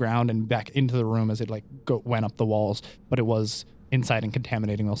and into the ground and back into the room as it, like, went up the walls. But it was inside and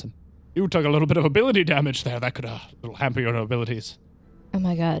contaminating Wilson. You took a little bit of ability damage there. That could little hamper your abilities. Oh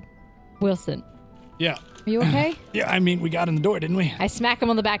my God. Wilson, Yeah. are you okay? Yeah, I mean, we got in the door, didn't we? I smack him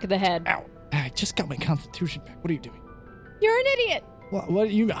on the back of the head. Ow. I just got my constitution back. What are you doing? You're an idiot.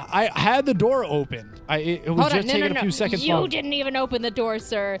 What you? I had the door opened. It was Hold just on. No, taking no. a few seconds. You long. didn't even open the door,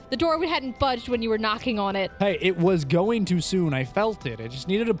 sir. The door hadn't budged when you were knocking on it. Hey, it was going too soon. I felt it. I just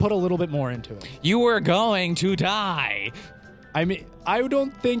needed to put a little bit more into it. You were going to die. I mean, I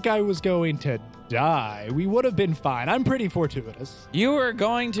don't think I was going to die. We would have been fine. I'm pretty fortuitous. You were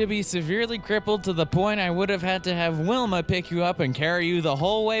going to be severely crippled to the point I would have had to have Wilma pick you up and carry you the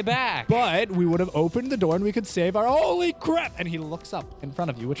whole way back. But we would have opened the door and we could save our holy crap. And he looks up in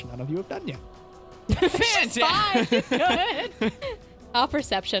front of you, which none of you have done yet. Fantastic. Good.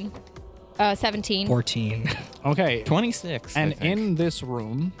 Perception. 17. 14. Okay. 26. I And think. in this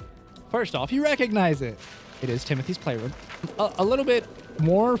room, first off, you recognize it. It is Timothy's playroom. A little bit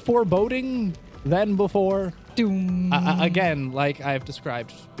more foreboding than before. Doom. Again, like I've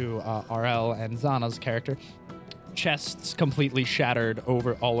described to RL and Zana's character, chests completely shattered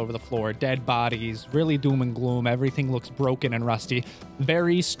all over the floor, dead bodies, really doom and gloom. Everything looks broken and rusty.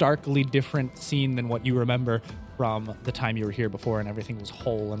 Very starkly different scene than what you remember from the time you were here before, and everything was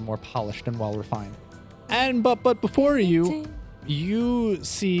whole and more polished and well refined. And but before you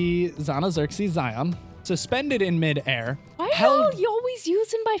see Zana Xerxes Zion suspended in midair. Why are you always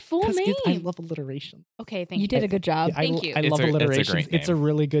using my full name? I love alliteration. Okay, thank You did a good job. Thank you. I It's love a great alliterations. It's a name.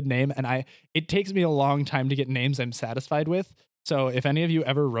 really good name, and it takes me a long time to get names I'm satisfied with. So if any of you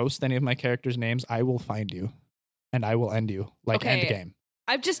ever roast any of my characters' names, I will find you, and I will end you end game.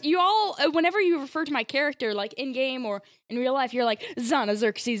 I've just, you all, whenever you refer to my character, like in game or in real life, you're like, Zana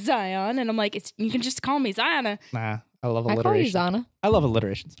Xerxes Zion. And I'm like, you can just call me Zana. Nah, I love I alliteration. call you Zana. I love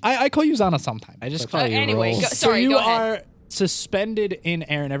alliterations. I call you Zana sometimes. I just but- call you anyway, Rolls. So you go ahead. are suspended in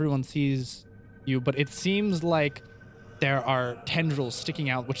air and everyone sees you, but it seems like there are tendrils sticking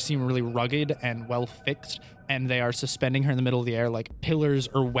out which seem really rugged and well fixed, and they are suspending her in the middle of the air like pillars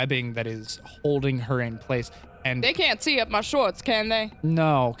or webbing that is holding her in place. And They can't see up my shorts, can they?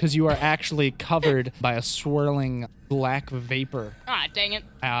 no, because you are actually covered by a swirling black vapor, Ah, dang it.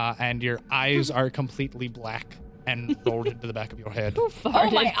 and your eyes are completely black and rolled into the back of your head. Oh,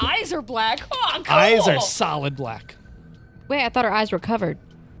 my eyes are black. Oh, cool. Eyes are solid black. Wait, I thought her eyes were covered.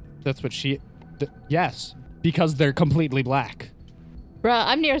 That's what yes, because they're completely black. Bruh,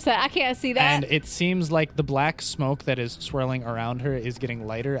 I'm nearsighted. I can't see that. And it seems like the black smoke that is swirling around her is getting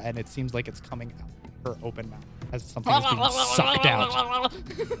lighter, and it seems like it's coming out of her open mouth as something is being sucked out.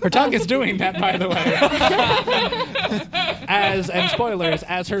 Her tongue is doing that, by the way. And spoilers,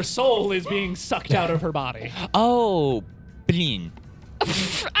 as her soul is being sucked out of her body. Oh, blin.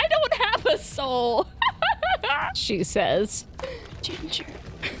 I don't have a soul. She says. Ginger.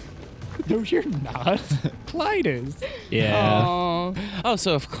 No, you're not. Clyde is. Yeah. Oh,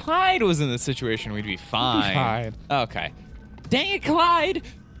 so if Clyde was in this situation, we'd be fine. Fine. Okay. Dang it, Clyde.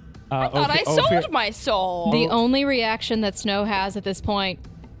 I thought I sold my soul. The only reaction that Snow has at this point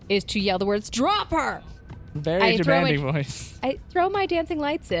is to yell the words, "Drop her!" Very I throw demanding my- voice. I throw my dancing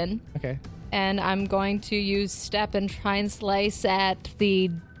lights in, Okay. and I'm going to use step and try and slice at the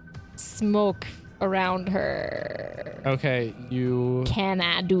smoke around her. Okay, you... Can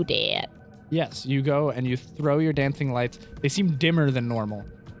I do that? Yes, you go and you throw your dancing lights. They seem dimmer than normal,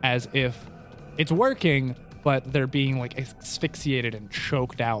 as if it's working, but they're being like asphyxiated and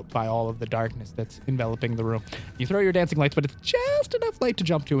choked out by all of the darkness that's enveloping the room. You throw your dancing lights, but it's just enough light to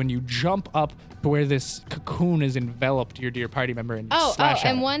jump to, and you jump up to where this cocoon is enveloped your dear party member and you slash at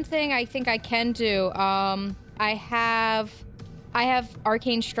and it. one thing I think I can do, I have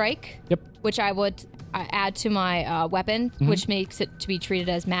Arcane Strike. Yep. Which I would add to my weapon, which makes it to be treated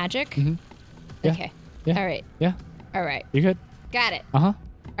as magic. Yeah. Okay. Yeah. All right. Yeah, All right. you good? Got it. Uh-huh.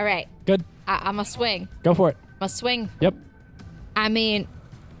 All right. Good. I'm a swing. Go for it. I'm a swing. Yep. I mean,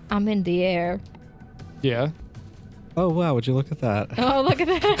 I'm in the air. Yeah. Oh, wow. Would you look at that? Oh, look at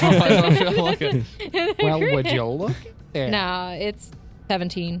that. Look at- Well, would you look? Yeah. No, it's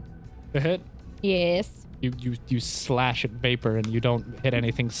 17. A hit. Yes. You slash at vapor and you don't hit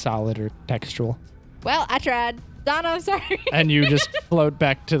anything solid or textual. Well, I tried. Donna, I'm sorry. And you just float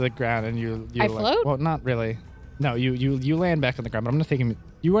back to the ground and you I like, float? Well, not really. No, you land back on the ground, but I'm not taking...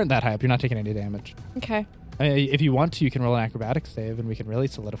 You weren't that high up. You're not taking any damage. Okay. If you want to, you can roll an acrobatics save and we can really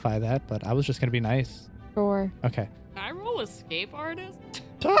solidify that, but I was just going to be nice. Sure. Okay. Can I roll escape artist?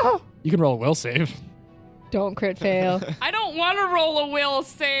 You can roll a will save. Don't crit fail. I don't want to roll a will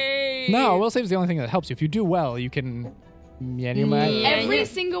save. No, will save is the only thing that helps you. If you do well, you can... Yeah, you might... Yeah. Every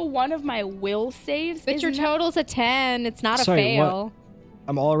single one of my will saves But is your not- total's a 10. It's not a Sorry, fail.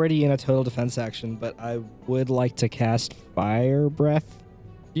 I'm already in a total defense action, but I would like to cast Fire Breath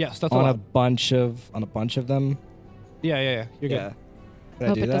Yes, that's on a a lot. bunch of them. Yeah. You're good. Yeah. Can I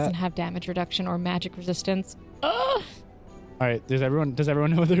Hope do it that? doesn't have damage reduction or magic resistance. Ugh. All right. Does everyone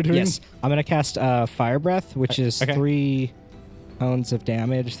know what they're doing? Yes. I'm going to cast Fire Breath, which is Okay. 3 pounds of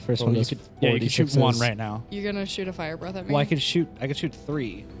damage. The first Well, one you is could, you could shoot 4d6s. one right now. You're gonna shoot a fire breath at me. Well, I could shoot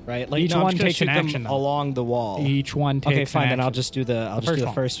 3, right? Like Each no, I'm one just gonna takes an shoot them action, though. along the wall. Each one takes Okay, fine. an Then I'll action. just do the first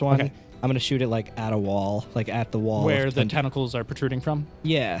one. first one. Okay. I'm gonna shoot it like at a wall, like at the wall. Where of the tentacles are protruding from.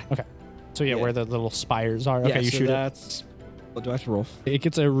 yeah. So yeah, Yeah. where the little spires are. Okay, Yeah, you so shoot it. that's. What do I have to roll? It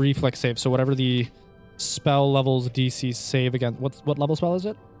gets a reflex save. So whatever the spell levels DC save against. What level spell is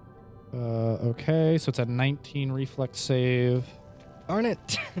it? Okay, so it's a 19 reflex save. Darn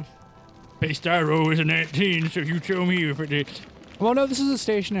it! Base die roll is a 19, so you show me if it did. Well, no, this is a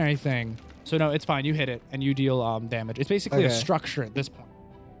stationary thing. So no, it's fine. You hit it and you deal damage. It's basically a Okay. structure at this point.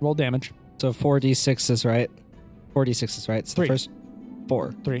 Roll damage. So 4d6s, right? 4d6s, right? So 3. the first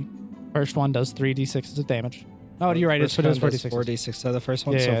 4. 3. First one does 3d6s of damage. Oh, you're right. It's First one 4d6. does 4d6. So the first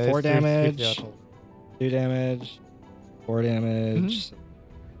one, Yeah, so it's 4 three- damage, yeah, total. 2 damage, 4 damage.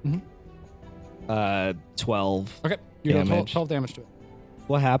 Mhm. 12. Okay, you deal Damage. 12 damage to it.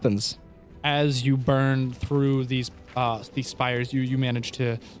 What happens? As you burn through these spires, you manage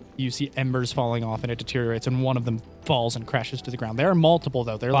to see embers falling off and it deteriorates, and one of them falls and crashes to the ground. There are multiple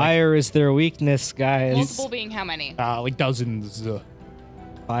though. They're Fire is their weakness, guys. Multiple being how many? like dozens.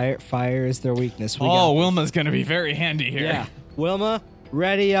 Fire is their weakness. We Oh, got Wilma's gonna be very handy here. Yeah. Wilma,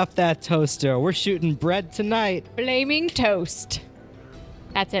 ready up that toaster. We're shooting bread tonight. Flaming toast.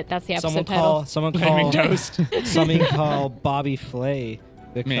 That's it. That's the episode Someone Flaming call toast. Something call Bobby Flay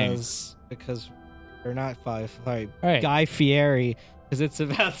because or not Bobby Flay, Right. Guy Fieri, because it's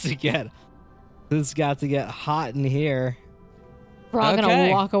about to get hot in here. We're all Okay.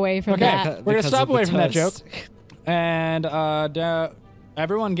 gonna walk away from Okay. that. We're gonna Because stop of the away from that joke. toast. And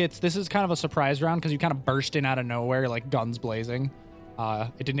everyone gets, this is kind of a surprise round because you kind of burst in out of nowhere, like guns blazing.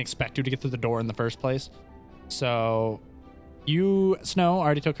 It didn't expect you to get through the door in the first place. So Snow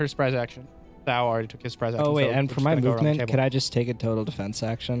already took her surprise action. Thou already took his surprise action. Oh wait, so and we're for just my gonna go around the movement, table. could I just take a total defense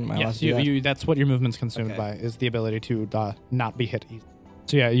action? Am I allowed Yes, to do that? that's what your movement's consumed Okay. by, is the ability to not be hit easily.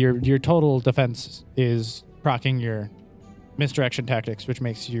 So yeah, your total defense is proccing your misdirection tactics, which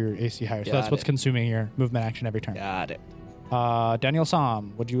makes your AC higher. So Got that's what's it. consuming your movement action every turn. Got it. Daniel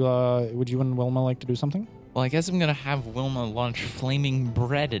Sam, would you and Wilma like to do something? Well, I guess I'm gonna have Wilma launch flaming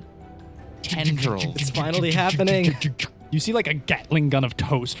bread at tendrils. It's finally happening. You see like a Gatling gun of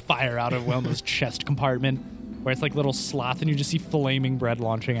toast fire out of Wilma's chest compartment, where it's like little slots, and you just see flaming bread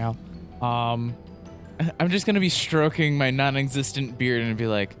launching out. I'm just gonna be stroking my non-existent beard and be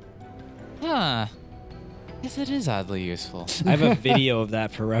like, huh. Guess it is oddly useful. I have a video of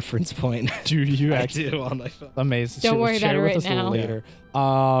that for reference point. Do you I actually? do on my phone. Amazing. Don't worry Share about it with right us now. later.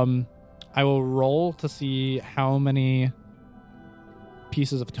 I will roll to see how many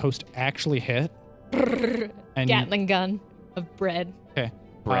pieces of toast actually hit. And Gatling gun of bread. okay,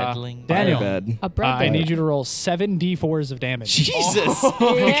 Breadling. Daniel, Bed. A bread. I need you to roll 7 d4s of damage. Jesus.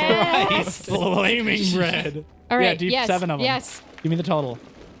 Yes. Flaming bread. All right. Yeah, yes. 7 of them. Yes. Give me the total.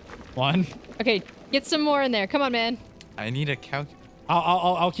 1. Okay. Get some more in there. Come on, man. I need a calculator.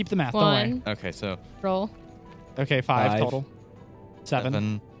 I'll keep the math. Don't One. Okay, so Roll. worry. Okay, 5 5. total. 7.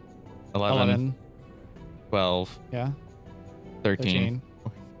 7, 11, 11. 12, Yeah. 13.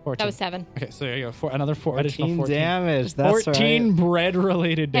 14. That was 7. Okay, so there you go. Another 4 additional 14 14. damage. That's 14 right.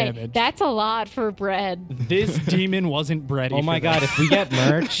 bread-related Hey, damage. that's a lot for bread. This demon wasn't bready. Oh my for god! this. If we get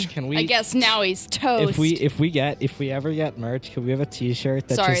merch, can we? I guess now he's toast. If we ever get merch, can we have a T-shirt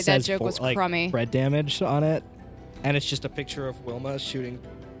that Sorry, just that says joke was crummy. bread damage on it, and it's just a picture of Wilma shooting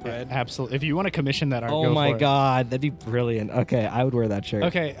bread. Absolutely. If you want to commission that art, Oh go my for it. god, that'd be brilliant. Okay, I would wear that shirt.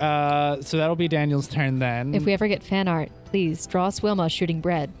 Okay, so that'll be Daniel's turn then. If we ever get fan art, please draw us Wilma shooting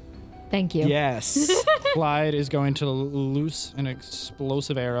bread. Thank you. Yes. Clyde is going to loose an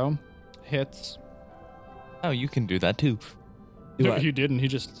explosive arrow. Hits. Oh, you can do that too. Do No, what? he didn't. He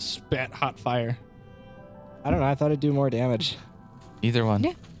just spat hot fire. I don't know. I thought it'd do more damage. Either one.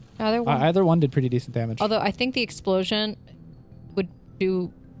 Yeah. Either one. Either one did pretty decent damage. Although I think the explosion would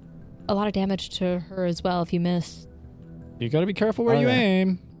do a lot of damage to her as well if you miss. You got to be careful where Oh, you yeah.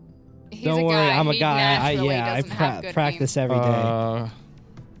 aim. He's Don't a worry, guy. I'm a He guy. naturally I doesn't have good practice aim. every day.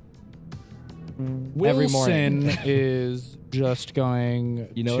 Every Wilson morning. is just going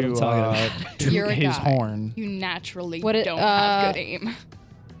You know what to I'm talking about. toot You're a his guy. horn. You naturally What it- don't have good aim.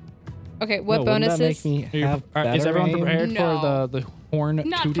 Okay, what No, wouldn't that bonuses? make me Are have you- is better everyone aim? prepared No. for the horn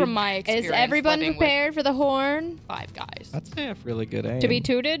Not tooted? from my experience. Is everyone living with prepared for the horn 5 guys. I'd say I have really good aim. to be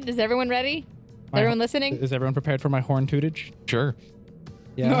tooted? Is everyone ready? Is My- everyone listening? Is everyone prepared for my horn tootage? Sure.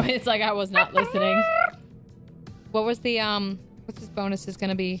 Yeah. It's like I was not listening. What was the what's his bonuses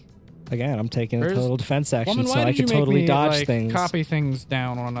gonna be? Again, I'm taking a Where's- total defense action, Woman, so why I did you can make totally me, dodge like, things. copy things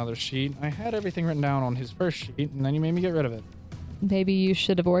down on another sheet? I had everything written down on his first sheet, and then you made me get rid of it. Maybe you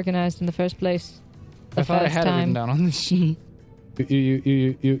should have organized in the first place. The I thought I first had it written time. down on this sheet.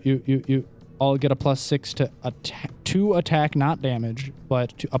 You all get a +6 to attack, not damage,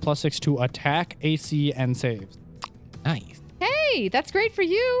 but a +6 to attack, AC, and saves. Nice. Hey, that's great for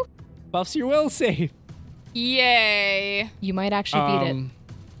you. Buffs your will save. Yay. You might actually beat it.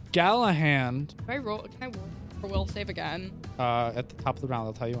 Galahand, Can I roll for will save again? at the top of the round,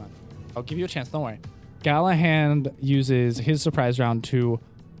 I'll tell you when. I'll give you a chance, don't worry. Galahand uses his surprise round to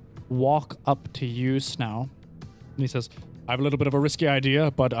walk up to you, Snow. And he says, I have a little bit of a risky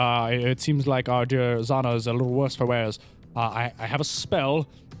idea, but it seems like our dear Zana is a little worse for wears. I have a spell.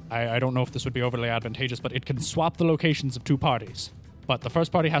 I don't know if this would be overly advantageous, but it can swap the locations of 2 parties. But the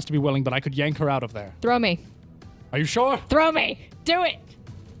first party has to be willing, but I could yank her out of there. Throw me. Are you sure? Throw me. Do it.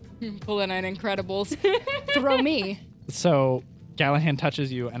 Pulling an Incredibles. Throw me. So Galahand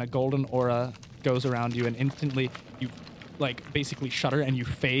touches you, and a golden aura goes around you, and instantly you, like, basically shudder and you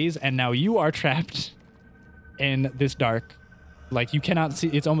phase, and now you are trapped in this dark. Like, you cannot see.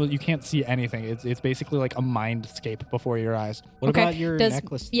 It's almost, you can't see anything. It's basically like a mindscape before your eyes. What Okay. about your does,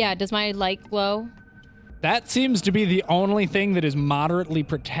 necklace? Yeah, does my light glow? That seems to be the only thing that is moderately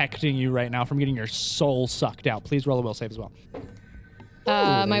protecting you right now from getting your soul sucked out. Please roll a will save as well.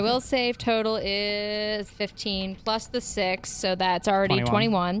 My will save total is 15 plus the 6, so that's already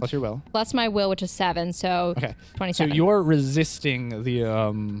 21. Plus your will. Plus my will, which is 7, so Okay. 27. So you're resisting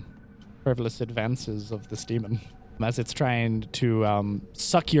the frivolous advances of this demon as it's trying to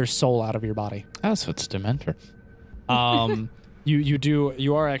suck your soul out of your body. Oh, so it's Dementor.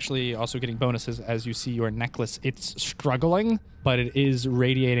 You are actually also getting bonuses as you see your necklace. It's struggling, but it is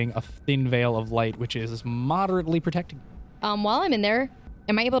radiating a thin veil of light, which is moderately protecting you. While I'm in there,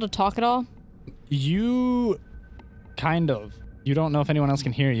 am I able to talk at all? You kind of. You don't know if anyone else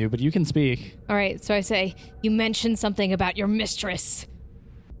can hear you, but you can speak. All right, so I say, you mentioned something about your mistress.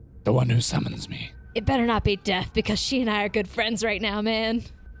 The one who summons me. It better not be Death, because she and I are good friends right now, man.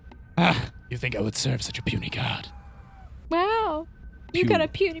 Ah, you think I would serve such a puny god? Wow. You got a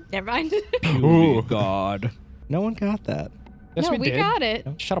puny... Never mind. Oh, God. No one got that. Yes, no, we did. got it.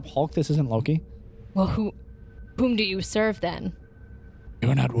 Shut up, Hulk. This isn't Loki. Well, whom do you serve, then?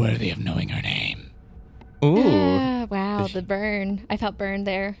 You're not worthy of knowing her name. Ooh. Ah, wow, the burn. I felt burned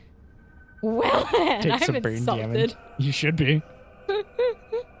there. Well, Take I'm some brain insulted. damage. You should be.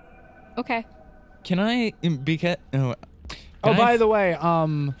 Okay. Can I... Because... Oh, by the way,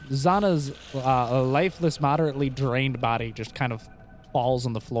 Zana's lifeless, moderately drained body just kind of falls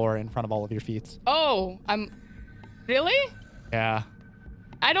on the floor in front of all of your feet. Oh, I'm... Really? Yeah.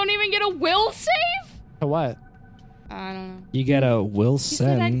 I don't even get a will save? So what? I don't know. You get a will You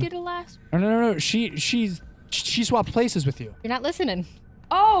said I'd send. get a last... No. She swapped places with you. You're not listening.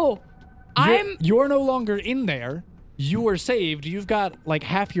 Oh! You're no longer in there. You were saved. You've got like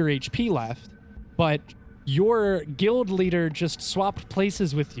half your HP left, but your guild leader just swapped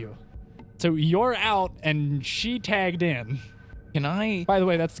places with you. So you're out and she tagged in. Can I... By the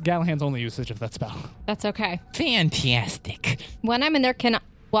way, that's Galahan's only usage of that spell. That's okay. Fantastic. When I'm in there, can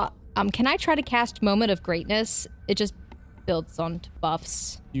I try to cast Moment of Greatness? It just builds on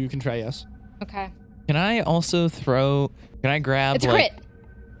buffs. You can try, yes. Okay. Can I also throw... Can I grab, It's a crit.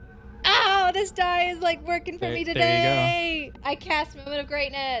 Oh, this die is like working for me There you today. I cast Moment of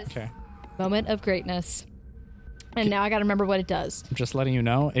Greatness. Okay. Moment of Greatness. And now I gotta remember what it does. I'm just letting you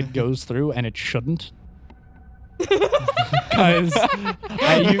know, it goes through and it shouldn't. Because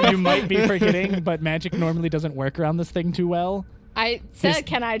you might be forgetting, but magic normally doesn't work around this thing too well. I said, This-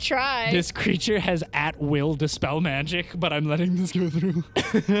 can I try? This creature has at will dispel magic, but I'm letting this go through.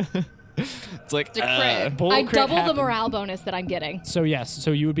 It's like... It's a crit. bull I crit double the happened. morale bonus that I'm getting. So yes,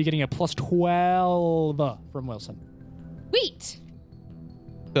 so you would be getting a plus 12 from Wilson. Sweet.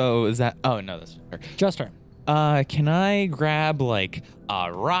 So is that... Oh, no, that's her. Just her. Can I grab, like,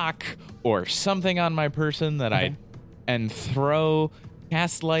 a rock or something on my person that Okay. and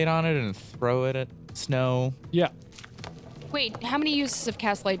cast light on it and throw it at Snow? Yeah. Wait, how many uses of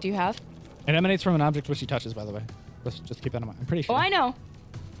cast light do you have? It emanates from an object which she touches, by the way. Let's just keep that in mind. I'm pretty sure. Oh, I know.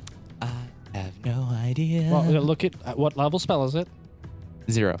 I have no idea. Well, look at what level spell is it?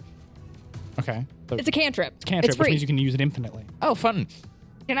 0. Okay. So It's a cantrip. it's cantrip, It's which free. means you can use it infinitely. Oh, fun.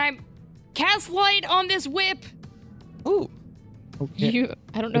 Can I cast light on this whip? Ooh. You,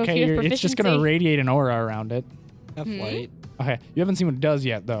 I don't know if you have proficiency. it's just going to radiate an aura around it. Have light. Okay. You haven't seen what it does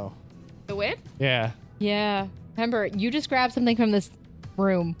yet, though. The whip? Yeah. Yeah. Remember, you just grabbed something from this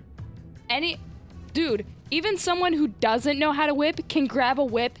room. Dude, even someone who doesn't know how to whip can grab a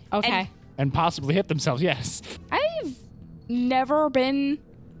whip. Okay. And possibly hit themselves, yes. I've never been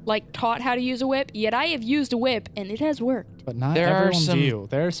taught how to use a whip, yet I have used a whip and it has worked. But not There are everyone's some- you.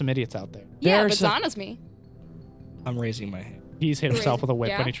 There are some idiots out there. Yeah, There are but some- Zana's me. I'm raising my hand. He's hit himself with a whip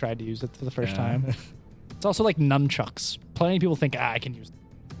Yeah. when he tried to use it for the first Yeah. time. It's also like nunchucks. Plenty of people think, I can use it.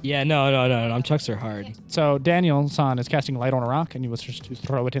 Yeah, no. Nunchucks are hard. So Daniel-san is casting light on a rock, and you was just to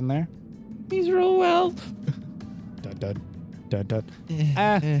throw it in there. He's real well. Dud, dud, dud, dud.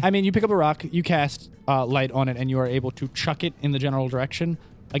 I mean, you pick up a rock, you cast light on it, and you are able to chuck it in the general direction.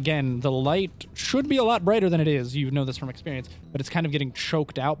 Again, the light should be a lot brighter than it is. You know this from experience, but it's kind of getting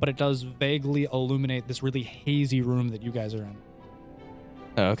choked out, but it does vaguely illuminate this really hazy room that you guys are in.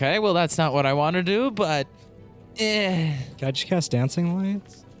 Okay, well, that's not what I want to do, but... Can I just cast dancing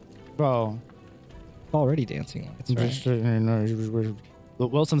lights? Bro, It's already dancing lights, right?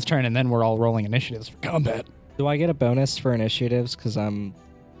 Wilson's turn, and then we're all rolling initiatives for combat. Do I get a bonus for initiatives because I'm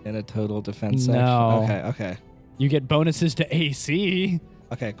in a total defense No. section? Okay. You get bonuses to AC.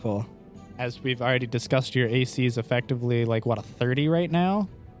 Okay, cool. As we've already discussed, your AC is effectively like, what, a 30 right now?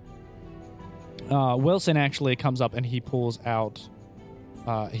 Wilson actually comes up and he pulls out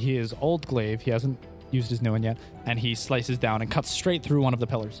his old glaive. He hasn't used his new one yet. And he slices down and cuts straight through one of the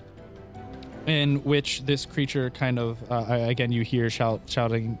pillars. in which this creature kind of, again, you hear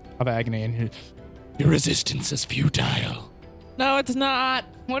shouting of agony, and Your resistance is futile. No, it's not.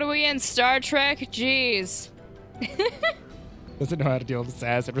 What are we in, Star Trek? Jeez. doesn't know how to deal with this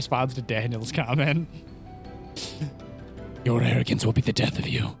ass. It responds to Daniel's comment. Your arrogance will be the death of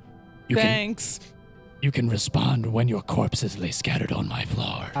you. Thanks. You can respond when your corpses lay scattered on my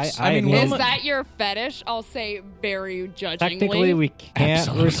floors. I mean, Is Wilma- that your fetish? I'll say very judgingly. Technically, we can't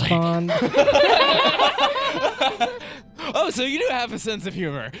Absolutely. respond. Oh, so you do have a sense of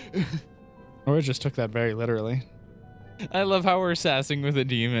humor. Or it just took that very literally. I love how we're sassing with a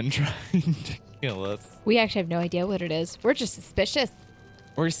demon trying to kill us. We actually have no idea what it is. We're just suspicious.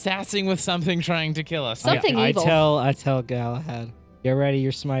 We're sassing with something trying to kill us. Something evil. I tell Galahad, get ready,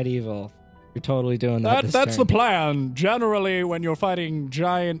 you're smite evil. You're totally doing that. That's the plan. Generally, when you're fighting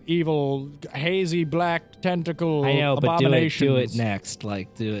giant, evil, hazy, black tentacle I know, but do abominations. it next.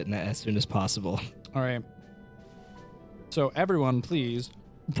 Like, do it as soon as possible. All right. So everyone, please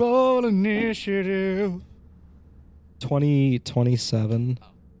roll initiative. 27.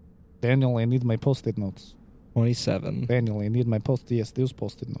 Daniel, I need my post-it notes. 27. Daniel, I need my those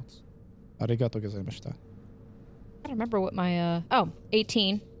post-it notes. Arigato gozaimashita. I don't remember what my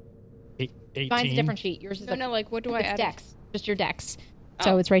 18. 18. Mine's a different sheet. Yours is No, like, what do I it's add? Dex. Just your Dex. Oh.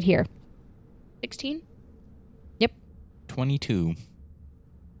 So it's right here. 16? 22.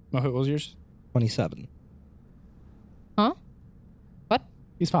 What was yours? 27. Huh? What?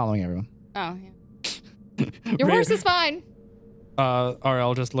 He's following everyone. Oh, yeah. Your horse is fine.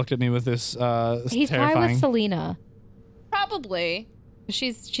 RL just looked at me with this He's terrifying. probably with Selena. Probably.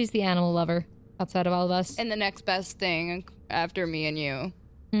 She's the animal lover outside of all of us. And the next best thing after me and you.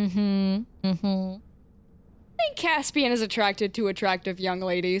 Mm-hmm. Mm-hmm. I think Caspian is attracted to attractive young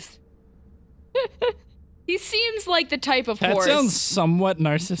ladies. He seems like the type of That horse. sounds somewhat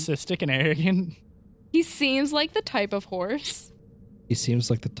narcissistic and arrogant. He seems like the type of horse. He seems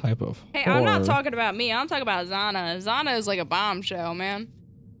like the type of. Hey, I'm not whore. talking about me. I'm talking about Zana. Zana is like a bombshell, man.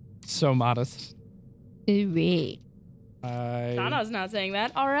 So modest. Ooh-wee. Zana's not saying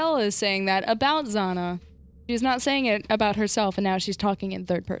that. RL is saying that about Zana. She's not saying it about herself, and now she's talking in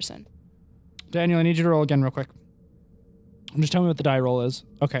third person. Daniel, I need you to roll again real quick. Just tell me what the die roll is.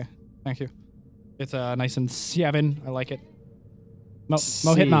 Okay, thank you. It's nice and 7. I like it.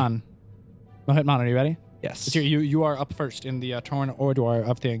 Mohitman. Mohitman, are you ready? Yes. It's you are up first in the torn order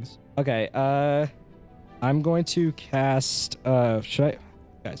of things. Okay. I'm going to cast. Should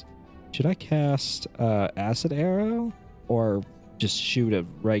I cast acid arrow or just shoot a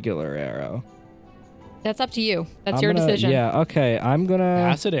regular arrow? That's up to you. That's I'm your gonna- decision. Yeah. Okay. I'm gonna.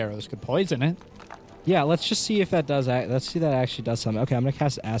 Acid arrows could poison it. Yeah. Let's just see if that does. Let's see that actually does something. Okay. I'm gonna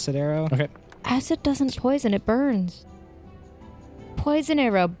cast acid arrow. Okay. Acid doesn't poison, it burns. Poison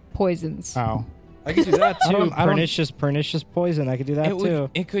arrow poisons. Oh. I could do that I too. don't- Pernicious poison. I could do that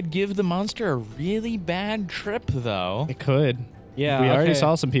too. It could give the monster a really bad trip, though. It could. Yeah. We already okay.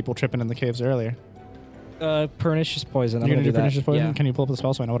 saw some people tripping in the caves earlier. Pernicious poison. I'm You're gonna do that. pernicious poison? Yeah. Can you pull up the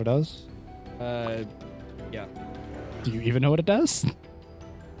spell so I know what it does? Yeah. Do you even know what it does?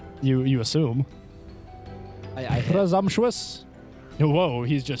 You assume. I hit. Presumptuous. Whoa,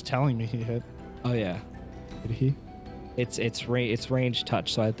 he's just telling me he hit. Oh yeah. Did he? It's range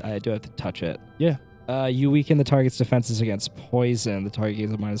touch, so I do have to touch it. Yeah. You weaken the target's defenses against poison. The target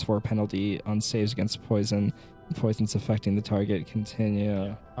gains a -4 penalty on saves against poison. Poison's affecting the target.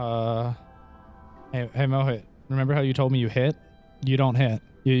 Continue. Hey Mohit, remember how you told me you hit? You don't hit.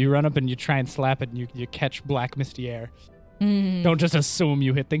 You run up and you try and slap it and you catch black misty air. Don't just assume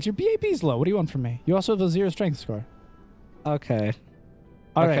you hit things. Your BAP's low. What do you want from me? You also have a 0 strength score. Okay.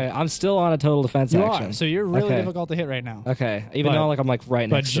 All okay. right. I'm still on a total defense You action. are. So you're really Okay. difficult to hit right now. Okay. Even But- though I'm like right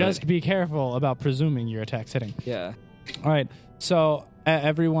But next to just it. be careful about presuming your attack's hitting. Yeah. All right. So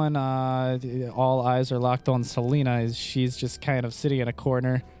everyone, all eyes are locked on Selena. She's just kind of sitting in a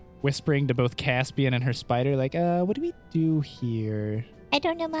corner, whispering to both Caspian and her spider, like, what do we do here? I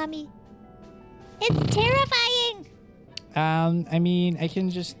don't know, Mommy. It's terrifying. I mean, I can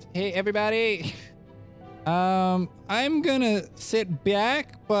just, hey, everybody. I'm gonna sit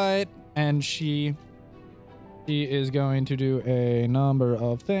back, and she is going to do a number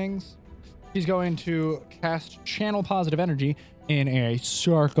of things. She's going to cast Channel Positive Energy in a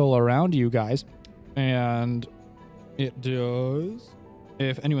circle around you guys, and it does.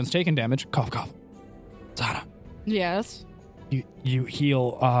 If anyone's taken damage, cough, cough. Zana, Yes. you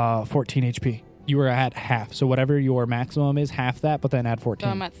heal 14 HP. You are at half, so whatever your maximum is, half that, but then add 14.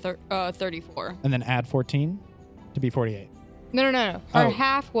 So I'm at 34. And then add 14 to be 48. No. Her Oh.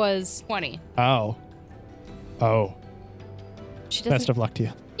 half was 20. Oh. she doesn't. Best of luck to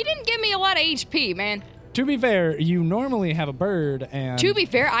you. You didn't give me a lot of HP, man. To be fair, you normally have a bird, and To be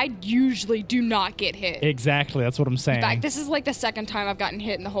fair, I usually do not get hit. exactly that's what I'm saying. In fact, this is like the second time I've gotten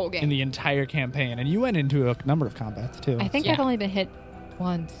hit in the whole game. in the entire campaign, and you went into a number of combats too. I think Yeah. I've only been hit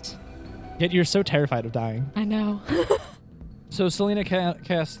once. Yet you're so terrified of dying. I know. So Selena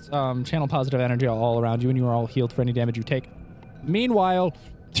casts channel positive energy all around you, and you are all healed for any damage you take. Meanwhile,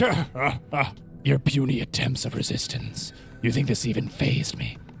 Your puny attempts of resistance. You think this even phased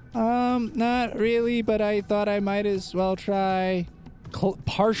me? not really, but I thought I might as well try.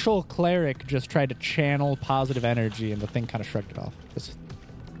 Partial cleric just tried to channel positive energy, and the thing kind of shrugged it off. Just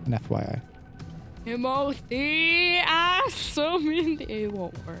an FYI. Timothy, I summoned. It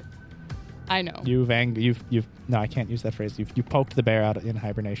won't work. I know. You've no, I can't use that phrase. You poked the bear out in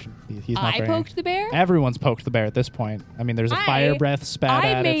hibernation. He's not I very poked the bear? Everyone's poked the bear at this point. I mean, there's a fire breath spat I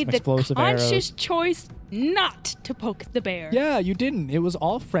at it, made some the explosive conscious arrows. choice not to poke the bear. Yeah, you didn't. It was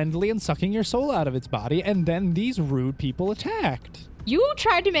all friendly and sucking your soul out of its body, and then these rude people attacked. You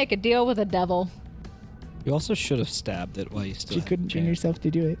tried to make a deal with a devil. You also should have stabbed it while you still You had couldn't the bring chance. yourself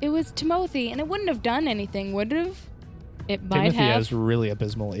to do it. It was Timothy, and it wouldn't have done anything, would it have? It might Timothy have. has really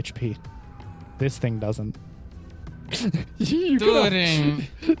abysmal HP. This thing doesn't. you Dude.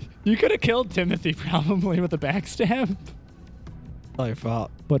 could have killed Timothy probably with a backstab. All your fault.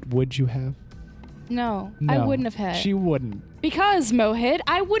 But would you have? No, No, I wouldn't have had. She wouldn't. Because, Mohit,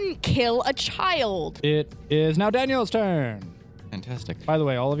 I wouldn't kill a child. It is now Daniel's turn. Fantastic. By the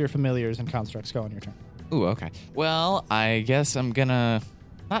way, all of your familiars and constructs go on your turn. Ooh, okay. Well, I guess I'm gonna...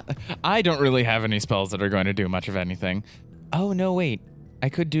 I don't really have any spells that are going to do much of anything. Oh, no, wait. I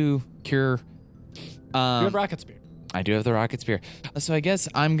could do Cure... you have Rocket Spear. I do have the Rocket Spear. So I guess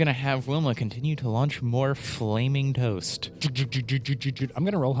I'm going to have Wilma continue to launch more flaming toast. I'm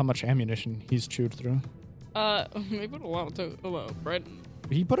going to roll how much ammunition he's chewed through. Maybe a lot of bread.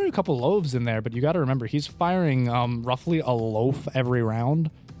 He put a couple loaves in there, but you got to remember, he's firing roughly a loaf every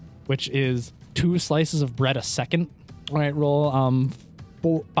round, which is 2 slices of bread a second. All right, roll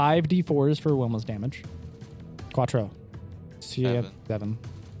 5 d4s for Wilma's damage. Quattro. So you have 7.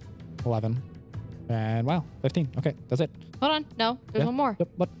 11. And wow, 15. Okay, that's it. Hold on. No, there's Yeah. one more. Yep,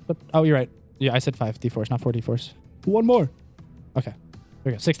 what? Oh, you're right. Yeah, I said 5 d4s, not 4 d4s. One more. Okay. There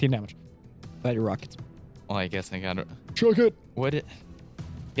we go. 16 damage. About your rockets. Well, I guess I got to... Chuck it.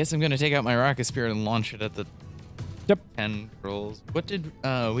 Guess I'm going to take out my Rocket Spear and launch it at the... Yep. 10 rolls. What did...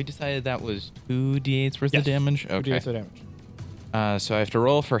 we decided that was 2d8s worth Yes. of damage? 2 Okay. d8s of damage. So I have to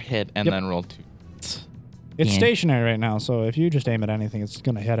roll for hit and Yep. then roll 2. It's Yeah. stationary right now, so if you just aim at anything, it's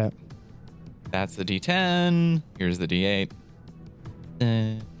going to hit it. That's the d10. Here's the d8.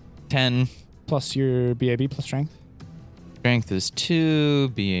 10. Plus your BAB plus strength. Strength is 2.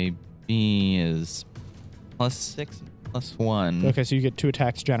 BAB is +6, +1. Okay, so you get 2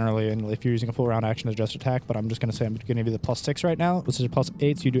 attacks generally, and if you're using a full round action, it's just attack. But I'm just going to say I'm going to give you the +6 right now. This is a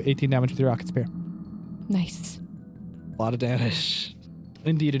 +8, so you do 18 damage with your Rocket Spear. Nice. A lot of damage.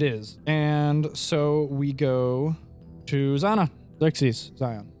 Indeed, it is. And so we go to Zana. Xerxes,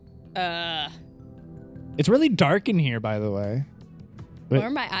 Zion. It's really dark in here, by the way. Wait. Are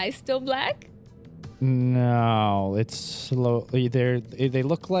my eyes still black? No, it's slowly. They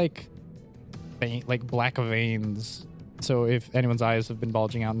look like black veins. So if anyone's eyes have been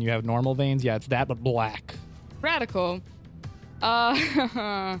bulging out and you have normal veins, yeah, it's that, but black. Radical.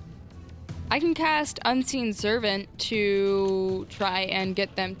 I can cast Unseen Servant to try and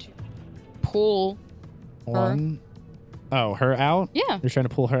get them to pull One. Oh, her out? Yeah. You're trying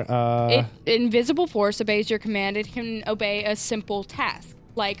to pull her. Invisible Force obeys your command. It can obey a simple task,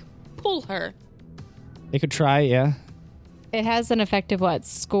 like pull her. They could try, yeah. It has an effective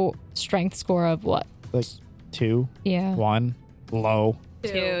strength score of what? Like 2, Yeah. 1, low.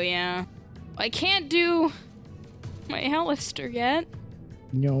 2, yeah. I can't do my Hellister yet.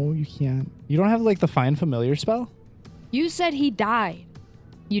 No, you can't. You don't have like the Find Familiar spell? You said he died.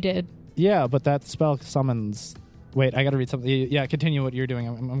 You did. Yeah, but that spell summons. Wait, I gotta read something. Yeah, continue what you're doing.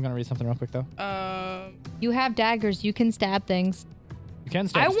 I'm gonna read something real quick though. You have daggers. You can stab things. You can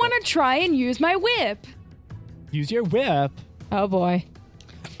stab I want to try and use my whip. use your whip. Oh boy.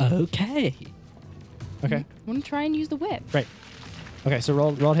 Okay. Okay. I want to try and use the whip. Right. Okay, so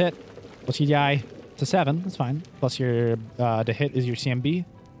roll hit. What's your DI? It's a 7. That's fine. Plus your to hit is your CMB.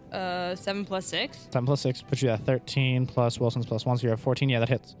 7 plus 6. 7 plus 6 puts you at 13 plus Wilson's plus 1, so you're at 14. Yeah, that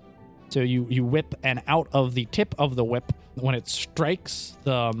hits. So you whip, and out of the tip of the whip, when it strikes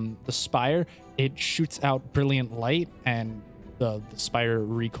the spire, it shoots out brilliant light, and the spire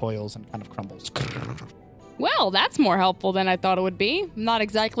recoils and kind of crumbles. Well, that's more helpful than I thought it would be. Not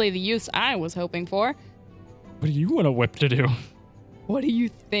exactly the use I was hoping for. What do you want a whip to do? What do you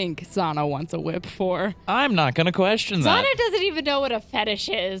think Zana wants a whip for? I'm not going to question that. Zana doesn't even know what a fetish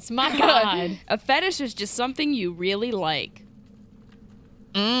is. My God. A fetish is just something you really like.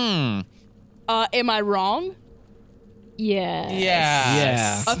 Mm. Am I wrong? Yeah.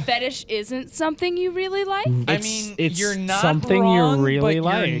 Yes. A fetish isn't something you really like? I It's- mean, it's you're not something wrong, you really but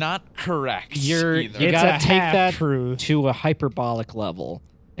like. you're not correct. You either. gotta It's a take that half-truth. to a hyperbolic level,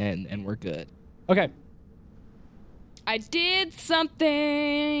 and we're good. Okay. I did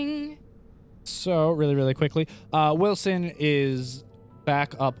something. So, really quickly, Wilson is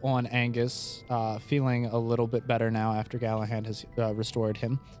back up on Angus, feeling a little bit better now after Galahad has restored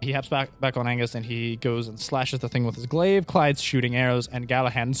him. He hops back on Angus and he goes and slashes the thing with his glaive. Clyde's shooting arrows, and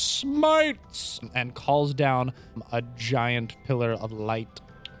Galahad smites and calls down a giant pillar of light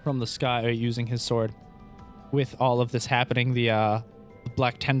from the sky using his sword. With all of this happening, the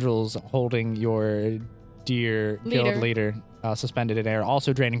black tendrils holding your dear guild leader suspended in air,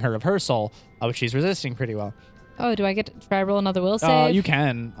 also draining her of her soul, which she's resisting pretty well. Oh, do I get to try roll another will save? You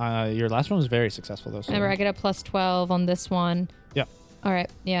can. Your last one was very successful, though. So, Remember, I get a plus 12 on this one. Yep. All right.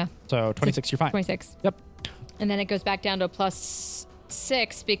 Yeah. so 26, you're fine. 26. Yep. And then it goes back down to a plus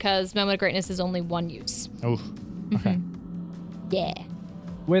 6 because Moment of Greatness is only one use. Oh, okay. Yeah.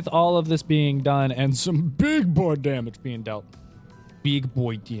 With all of this being done and some big boy damage being dealt. Big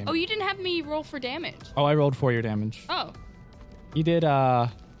boy damage. Oh, you didn't have me roll for damage. Oh, I rolled 4 your damage. Oh. You did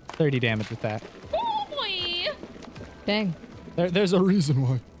 30 damage with that. Oh, boy. Dang. There's a reason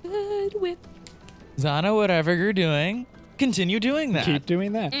why. Good whip. Zana, whatever you're doing, continue doing that. Keep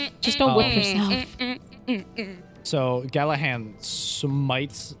doing that. Just don't whip yourself. So Galahad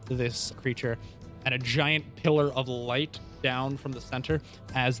smites this creature, and a giant pillar of light down from the center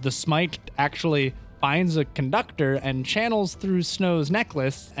as the smite actually finds a conductor and channels through Snow's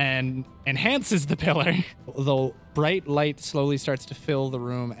necklace and enhances the pillar. The bright light slowly starts to fill the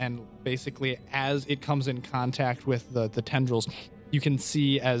room, and basically as it comes in contact with the tendrils, you can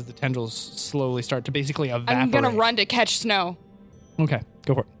see as the tendrils slowly start to basically evaporate. I'm gonna run to catch Snow. Okay,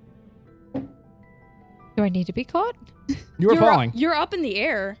 go for it. Do I need to be caught? You're falling. You're up in the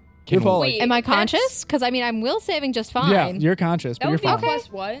air. You're falling. Wait, Am I that's- conscious? Because I mean, I'm will saving just fine. Yeah, you're conscious, but That you're would be fine.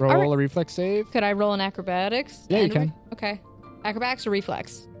 plus what? Roll a reflex save. Could I roll an acrobatics? Yeah, you And can. Okay. Acrobatics or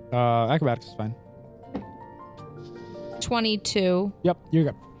reflex? Acrobatics is fine. 22. Yep, you're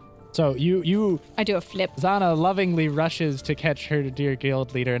good. So you I do a flip. Zana lovingly rushes to catch her dear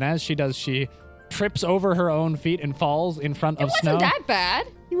guild leader, and as she does, she trips over her own feet and falls in front It of wasn't Snow. that bad.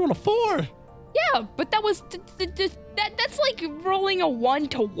 You rolled a 4. Yeah, but that was that's like rolling a 1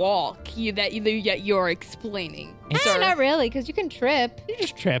 to walk. You're explaining. No, not really, because you can trip. You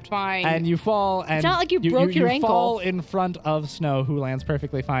just tripped. Fine. And you fall, and not like you broke your ankle. fall in front of Snow, who lands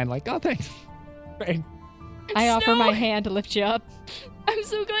perfectly fine. Like, oh, thanks. Great. I offer Snow, my hand to lift you up. I'm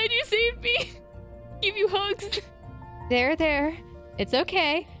so glad you saved me. Give you hugs. There. It's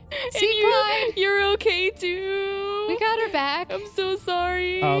okay. And See, Clyde? you're okay too. We got her back. I'm so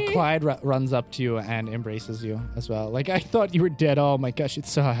sorry. Clyde runs up to you and embraces you as well. Like, I thought you were dead. Oh my gosh,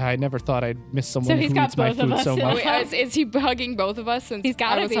 it's so. I never thought I'd miss someone So who he's got eats my both of food us so in much. the- Wait, is he hugging both of us? Since He's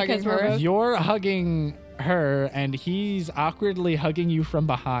gotta I was be, hugging 'cause we're her. both- You're hugging her, and he's awkwardly hugging you from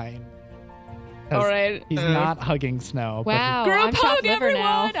behind. 'Cause All right. He's not hugging Snow. Wow. Group I'm chopped hug, liver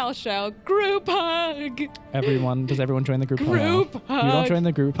everyone! now. I'll shout, group hug! But does everyone join the group hug? Group You don't hug. join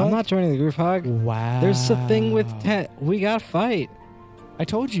the group hug? I'm not joining the group hug. Wow. There's a thing with we got to fight. I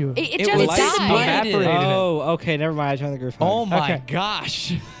told you. It It just was died. evaporated. Oh, okay, never mind. I joined the group hug. Oh my Okay.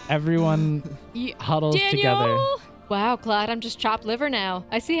 gosh. Everyone huddles together. Daniel! Wow, Clyde, I'm just chopped liver now.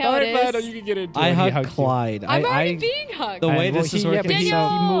 I see All how right, it Vlad, is. you can get into I it. He hugged hugs you. Clyde. I'm already I being hugged. the way And, this is yeah, working. but he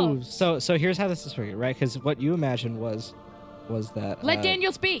Daniel! moves. So here's how this is working, right? Because what you imagined was that Let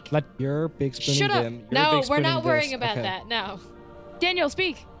Daniel speak. you're big spoon Shut and up. dim. You're No, big we're spoon not and worrying this. about Okay. that. No. Daniel,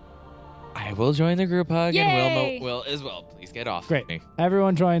 speak. I will join the group hug, Yay. and Will as well. Please get off Great. me.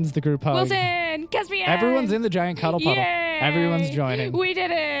 Everyone joins the group hug. Wilson, Caspian. Everyone's in the giant cuddle puddle. Yay. Everyone's joining. We did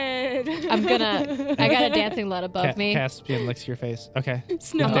it. I got a dancing light above me. Caspian licks your face. Okay.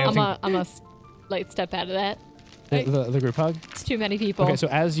 Snow. I'm dancing. I'm a light step out of that. The group hug. It's too many people. Okay, so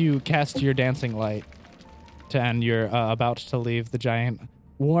as you cast your dancing light, and you're about to leave the giant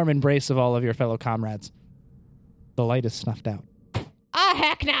warm embrace of all of your fellow comrades, the light is snuffed out. Ah,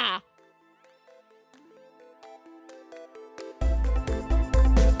 heck nah.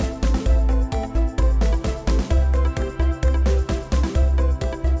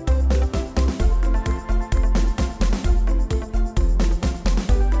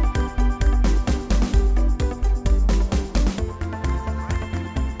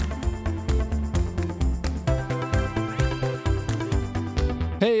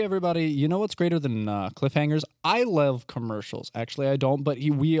 Hey, everybody. You know what's greater than cliffhangers? I love commercials. Actually, I don't, but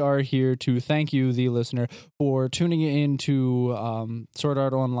we are here to thank you, the listener, for tuning in to Sword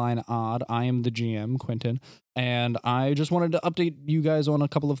Art Online Odd. I am the GM, Quentin, and I just wanted to update you guys on a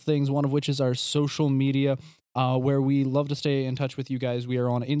couple of things, one of which is our social media. Where we love to stay in touch with you guys. We are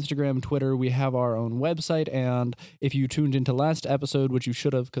on Instagram, Twitter. We have our own website. And if you tuned into last episode, which you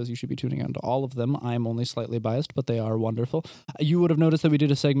should have, because you should be tuning into all of them, I'm only slightly biased, but they are wonderful. You would have noticed that we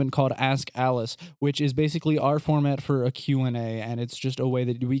did a segment called Ask Alice, which is basically our format for a Q&A. And it's just a way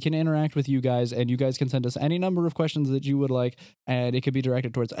that we can interact with you guys, and you guys can send us any number of questions that you would like. And it could be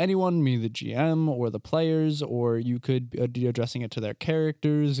directed towards anyone, me, the GM, or the players, or you could be addressing it to their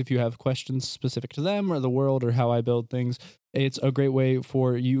characters if you have questions specific to them or the world or how I build things. It's a great way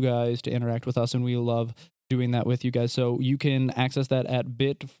for you guys to interact with us, and we love doing that with you guys. So you can access that at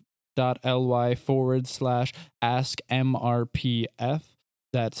bit.ly/askmrpf.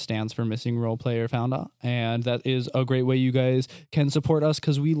 That stands for Missing Role Player Found Out. And that is a great way you guys can support us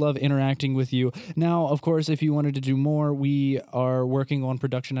because we love interacting with you. Now, of course, if you wanted to do more, we are working on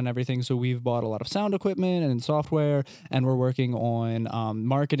production and everything. So we've bought a lot of sound equipment and software, and we're working on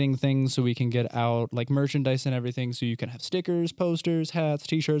marketing things so we can get out like merchandise and everything. So you can have stickers, posters, hats,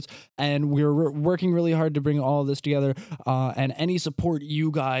 t-shirts. And we're working really hard to bring all of this together. And any support you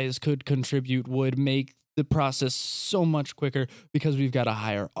guys could contribute would make the process so much quicker because we've got to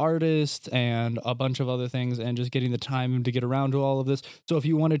hire artists and a bunch of other things and just getting the time to get around to all of this. So if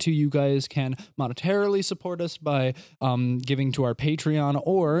you wanted to, you guys can monetarily support us by giving to our Patreon,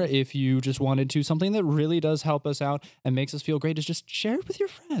 or if you just wanted to, something that really does help us out and makes us feel great is just share it with your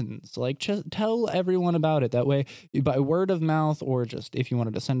friends. Like tell everyone about it. That way, by word of mouth, or just if you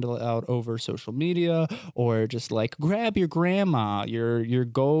wanted to send it out over social media, or just like grab your grandma, your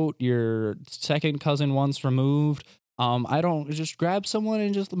goat, your second cousin once removed. I don't just grab someone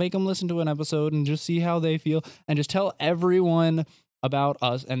and just make them listen to an episode and just see how they feel and just tell everyone about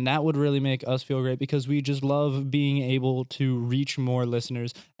us. And that would really make us feel great because we just love being able to reach more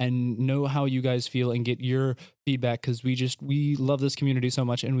listeners and know how you guys feel and get your feedback because we love this community so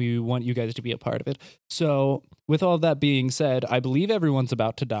much and we want you guys to be a part of it. So with all of that being said, I believe everyone's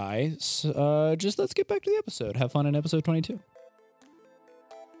about to die. So, just let's get back to the episode. Have fun in episode 22.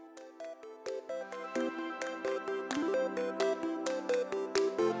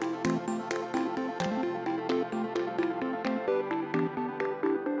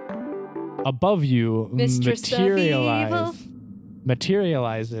 Above you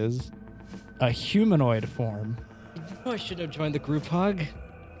materializes a humanoid form. Oh, I should have joined the group hug.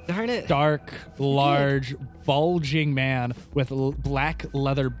 Darn it. Dark, large, bulging man with black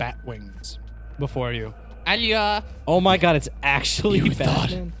leather bat wings before you. Alia! Oh my god, it's actually You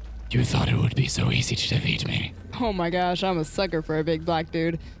Batman. thought it would be so easy to defeat me. Oh my gosh, I'm a sucker for a big black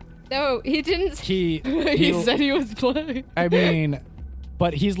dude. No, he didn't. He He said he was black. I mean,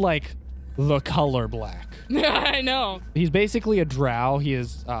 but he's like the color black. I know. He's basically a drow. He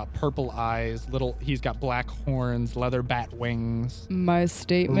has purple eyes, he's got black horns, leather bat wings. My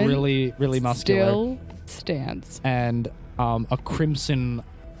statement Really, really muscular. still stands. And a crimson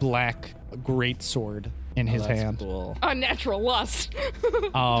black greatsword in his That's hand. cool. Unnatural lust.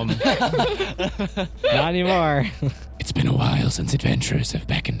 Um, Not anymore. It's been a while since adventurers have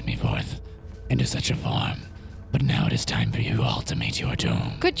beckoned me forth into such a form, but now it is time for you all to meet your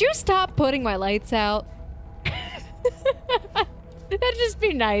doom. Could you stop putting my lights out? That'd just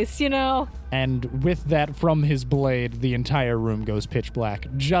be nice, you know? and with that from his blade, the entire room goes pitch black,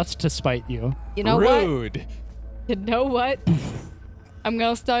 just to spite you. You know Rude. what? You know what? I'm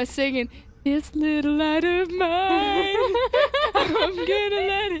gonna start singing this little light of mine. I'm gonna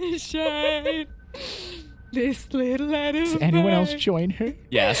let it shine. This little light of Does anyone else mine. join her?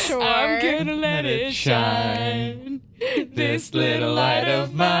 Yes. Sure. I'm gonna let it shine. This little light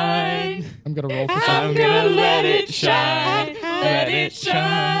of mine. I'm gonna roll for I'm something. gonna let it shine. Let it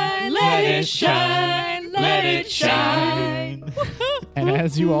shine. Let it shine. Let it shine. And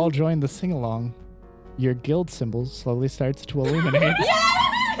as you all join the sing-along, your guild symbol slowly starts to illuminate.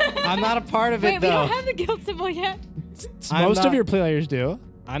 I'm not a part of Wait, it, we though. don't have the guild symbol yet. I'm Most of not- your players do.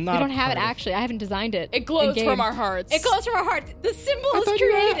 I'm not We a don't have it, part of actually. I haven't designed it. It glows in-game. from our hearts. It glows from our hearts. The symbol I is thought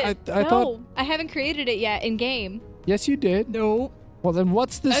you had- created. I no, thought- I haven't created it yet in game. Yes, you did. No. Well, then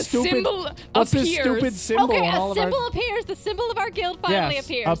what's this A stupid? symbol What's this appears. stupid symbol Okay, on all a symbol of our? appears. The symbol of our guild finally Yes,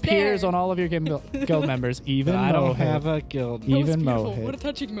 appears. appears There. on all of your guild members. Even I don't Mohit. have a guild. That was Even beautiful. What a Mohit.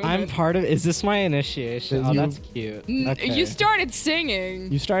 touching moment. I'm part of. Is this my initiation? Oh, You- that's cute. Okay. You started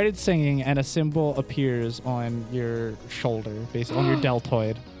singing. You started singing, and a symbol appears on your shoulder, basically on your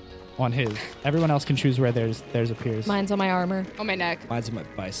deltoid, on his. Everyone else can choose where theirs appears. Mine's on my armor. On my neck. Mine's on my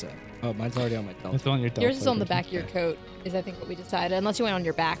bicep. Oh, mine's already on my belt. It's on your Yours is on the deltoid. back of your coat, is I think what we decided. Unless you went on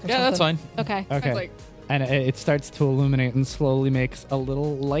your back or something. Yeah, that's fine. Okay. Okay. Sounds like And it starts to illuminate and slowly makes a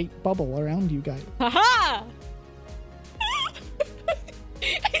little light bubble around you guys. Haha!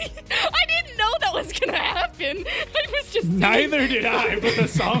 I didn't know that was gonna happen. I was just Neither did I, but the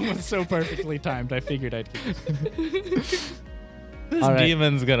song was so perfectly timed. I figured I'd. This All right.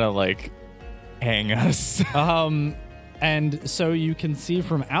 demon's gonna like hang us. And so you can see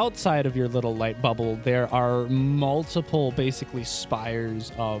from outside of your little light bubble, there are multiple, basically,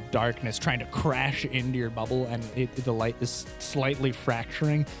 spires of darkness trying to crash into your bubble, and the light is slightly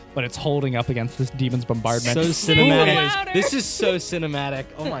fracturing, but it's holding up against this demon's bombardment. So cinematic. louder. This is so cinematic.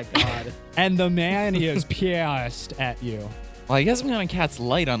 Oh my god. And the man is pissed at you. Well, I guess I'm gonna cast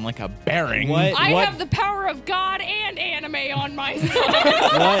light on like a bearing. What? I what? have the power of God and anime on my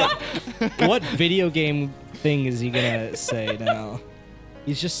side. What video game thing is he gonna say now?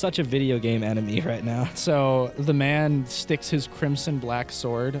 He's just such a video game enemy right now. So the man sticks his crimson black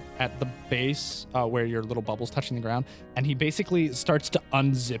sword at the base where your little bubble's touching the ground, and he basically starts to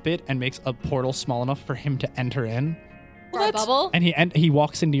unzip it and makes a portal small enough for him to enter in. For a bubble? And he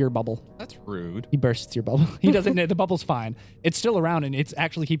walks into your bubble. That's rude. He bursts your bubble. He doesn't. The bubble's fine. It's still around, and it's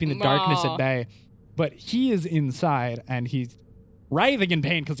actually keeping the darkness Aw. at bay. But he is inside, and he's writhing in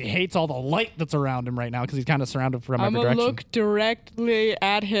pain because he hates all the light that's around him right now because he's kind of surrounded from I'm every gonna direction. look directly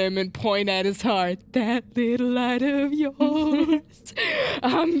at him and point at his heart. That little light of yours,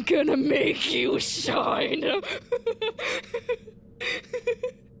 I'm gonna make you shine.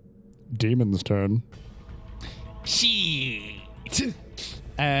 Demon's turn. Shit.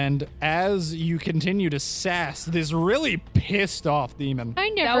 And as you continue to sass this really pissed off demon, I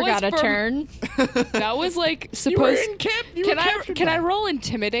never was got a for- turn. That was like supposed. Can Can I roll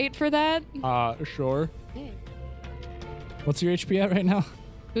intimidate for that? Sure. What's your HP at right now?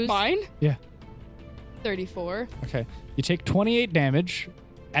 Who's Mine? Yeah. 34. Okay. You take 28 damage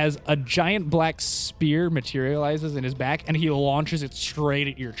as a giant black spear materializes in his back, and he launches it straight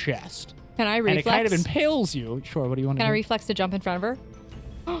at your chest. Can I And it reflex? kind of impales you. Sure, what do you want Can I to do? reflex to jump in front of her?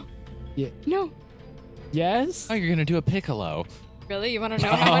 No. Yes? Oh, you're gonna do a piccolo. Really? You want to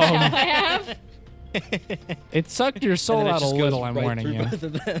know how much health I have? It sucked your soul And then it out a just goes little, I'm right warning through you. both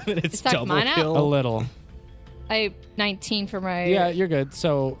of them, and it's sucked double mine out? kill. A little. I have 19 for my. Yeah, you're good.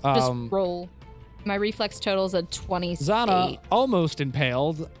 So, Just roll. My reflex total is a 28. Zana, almost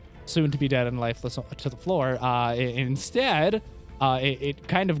impaled, soon to be dead and lifeless to the floor. Instead, it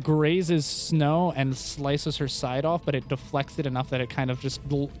kind of grazes Snow and slices her side off, but it deflects it enough that it kind of just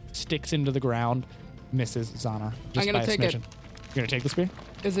sticks into the ground, misses Zana. Just I'm gonna by a take it. smidgen. You're gonna take the spear?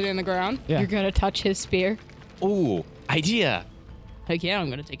 Is it in the ground? Yeah. You're going to touch his spear. Ooh, idea. Heck yeah, I'm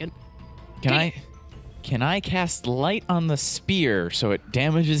gonna take it. Can I cast light on the spear so it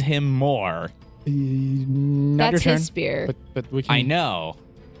damages him more? Not That's your turn. his spear. But we can. I know.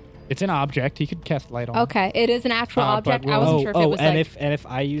 It's an object. He could cast light on. Okay, it is an actual but object. we'll- I wasn't sure if it was and like. if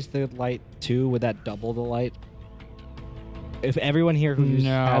I use the light too, would that double the light? If everyone here who No,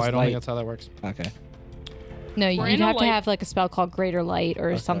 has I don't light, think that's how that works. okay. No, We're you'd in a have to light- have like a spell called Greater Light or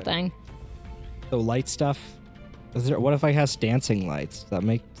Okay. something. So light stuff. What if I cast dancing lights? Does that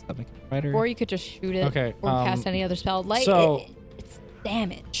make it brighter? Or you could just shoot it. Okay, Or cast any other spell. Light. so- It's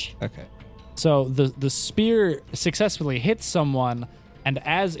damage. Okay. So the spear successfully hits someone, and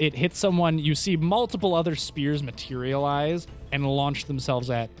as it hits someone, you see multiple other spears materialize and launch themselves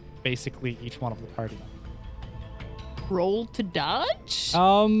at basically each one of the party. Roll to dodge?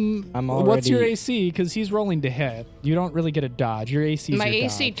 I'm What's your already- AC? Because he's rolling to hit. You don't really get a dodge. Your AC is My your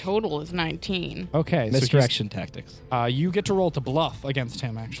AC dodge. total is 19. Okay, so Misdirection tactics. you get to roll to bluff against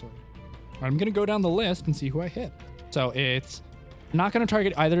him, actually. I'm going to go down the list and see who I hit. So it's not going to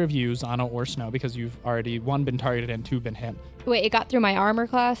target either of you, Zana or Snow, because you've already, one, been targeted and two, been hit. Wait, it got through my armor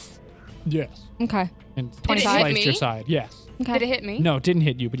class? Yes. Okay. And 25? sliced me? your side. Yes. Okay. Did it hit me? No, it didn't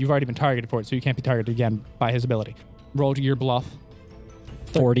hit you, but you've already been targeted for it, so you can't be targeted again by his ability. Roll to your bluff.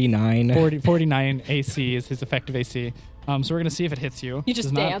 49. 49 AC is his effective AC. So we're going to see if it hits you. You just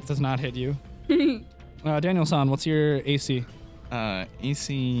does not, dance. Does not hit you. Daniel-san, what's your AC?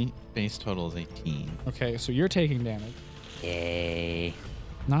 AC base total is 18. Okay, so you're taking damage. Yay.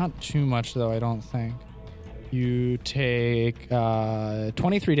 Not too much, though, I don't think. You take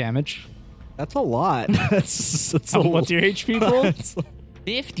 23 damage. That's a lot. that's What's your HP pool?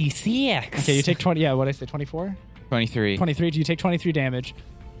 56. Okay, you take 20. Yeah, what did I say? 24? 23. 23. You take 23 damage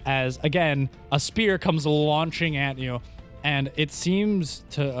as, again, a spear comes launching at you, and it seems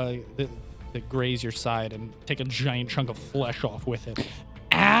to graze your side and take a giant chunk of flesh off with it.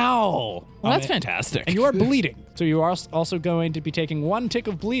 Ow! Wow. Well, that's and- fantastic. And you are bleeding. So you are also going to be taking 1 tick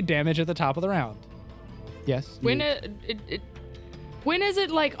of bleed damage at the top of the round. Yes. When when is it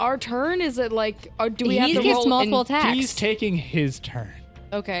like our turn? Is it like, or do we have He to gets roll multiple in- attacks. He's taking his turn.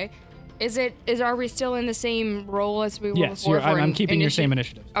 Okay. Are we still in the same role as we were Yes, before? I'm keeping your same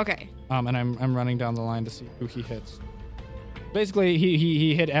initiative. Okay. And I'm running down the line to see who he hits. Basically,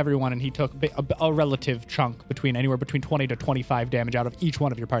 he hit everyone, and he took a relative chunk anywhere between 20 to 25 damage out of each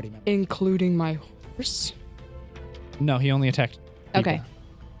one of your party members. Including my horse. No, he only attacked people. Okay.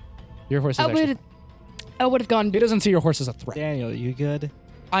 Your horse is I actually... would have gone. He doesn't see your horse as a threat. Daniel, you good?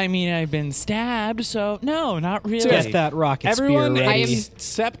 I mean, I've been stabbed, so no, not really. Get that rocket Everyone spear ready.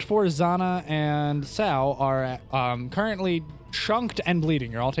 except for Zana and Sal are currently chunked and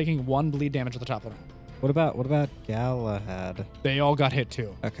bleeding. You're all taking 1 bleed damage at the top of the round. What about Galahad? They all got hit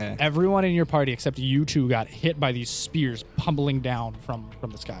too. Okay. Everyone in your party except you two got hit by these spears pummeling down from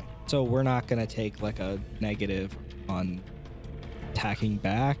the sky. So we're not gonna take like a negative on attacking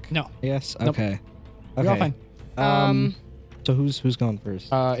back? No. Yes? Nope. Okay. You're all fine. So who's going first?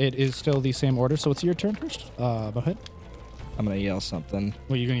 It is still the same order, so it's your turn first. Go ahead. I'm gonna yell something.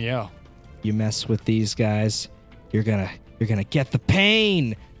 What are you gonna yell? You mess with these guys, you're gonna get the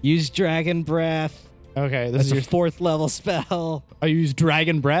pain. Use dragon breath. Okay, this That's is a your 4th level spell. I use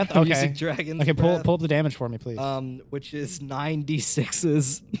dragon breath. I'm Okay. using dragon's Okay, breath. pull up the damage for me, please. Which is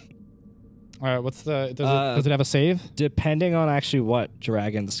 9d6s. All right, what's the does it have a save? Depending on actually what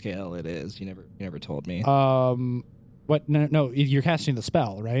dragon scale it is. You never told me. What? No, you're casting the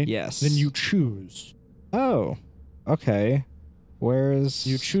spell, right? Yes. Then you choose. Oh. Okay. Where's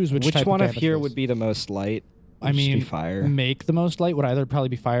You choose which type of one of damage here it is. would be the most light? I Would just be mean, fire. make the most light would either probably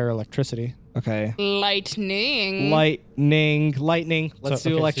be fire or electricity. Okay. Lightning. Lightning. Let's So-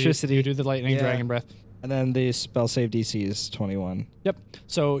 do okay, so electricity. you do the lightning Yeah. dragon breath. And then the spell save DC is 21. Yep.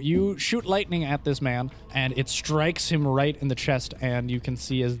 So you shoot lightning at this man, and it strikes him right in the chest, and you can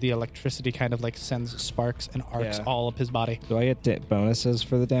see as the electricity kind of like sends sparks and arcs Yeah. all up his body. Do I get bonuses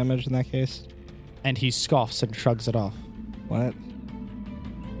for the damage in that case? And he scoffs and shrugs it off What?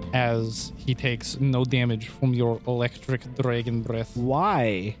 as he takes no damage from your electric dragon breath.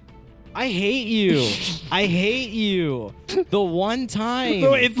 Why? I hate you. I hate you. The one time.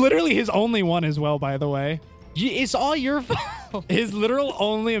 No, it's literally his only one as well, by the way. It's all your fault. His literal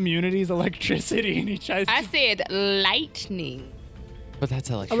only immunity is electricity, and he tries to... I said lightning. But that's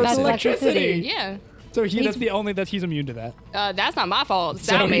Oh, that's electricity. electricity. Yeah. So that's the only that he's immune to that. That's not my fault.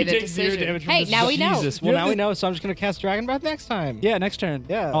 So Sal he made the takes 0 decision. damage from Hey, this. now we know. Jesus. Well, You're now the- we know, so I'm just going to cast Dragon Breath next time. Yeah, next turn.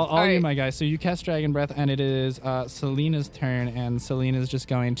 Yeah. All you, right. my guys. So you cast Dragon Breath, and it is Selena's turn, and Selena's just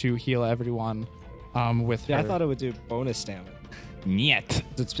going to heal everyone with Yeah, her. I thought it would do bonus damage. Niet.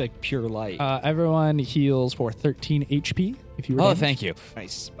 It's like pure light. Everyone heals for 13 HP. If you were Oh, damaged. thank you.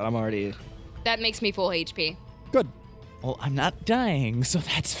 Nice. But I'm already... That makes me full HP. Good. Well, I'm not dying, so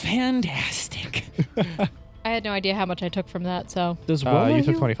that's fantastic. I had no idea how much I took from that, so Does Wilma You took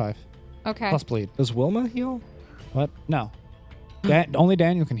heal? 25 okay. plus bleed. Does Wilma heal? What? No. Only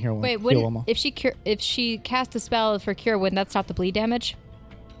Daniel can heal. Wait, heal wouldn't, Wilma. if she cast a spell for cure, wouldn't that stop the bleed damage?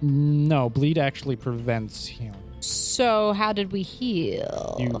 No, bleed actually prevents healing. So how did we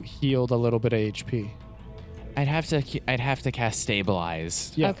heal? You healed a little bit of HP. I'd have to cast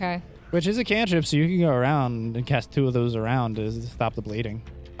stabilize. Yeah. Okay. Which is a cantrip, so you can go around and cast 2 of those around to stop the bleeding.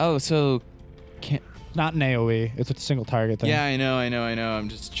 Oh, so Not an AoE. It's a single target thing. yeah, I know. I'm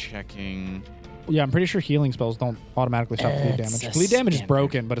just checking. Yeah, I'm pretty sure healing spells don't automatically stop bleed It's damage. a Bleed damage is standard.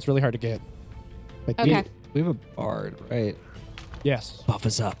 broken, but it's really hard to get. Like, Okay. We have a bard, right? Yes. Buff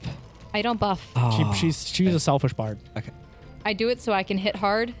us up. I don't buff. She's a selfish bard. I do it so I can hit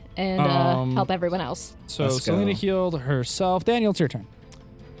hard and help everyone else. So Let's go. Selena healed herself. Daniel, it's your turn.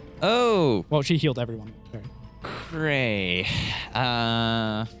 Oh, Well, she healed everyone. Sorry. cray.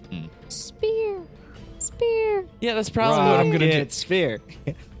 Spear. Yeah, that's probably what I'm gonna do. Rocket sphere.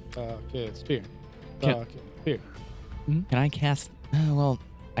 Okay, spear. Can- Okay, spear. Can I cast? Well,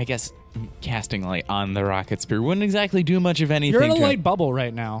 I guess casting light on the rocket spear wouldn't exactly do much of anything. You're in a to- light bubble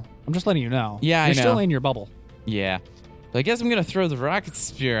right now. I'm just letting you know. Yeah, I You're still know. in your bubble. Yeah. So I guess I'm gonna throw the rocket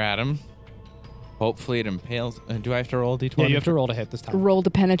spear at him. Hopefully it impales. Do I have to roll a d20? Yeah, you have to roll to hit this time. Roll to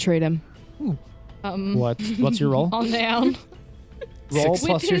penetrate him. What's your roll? Calm down. Roll Six.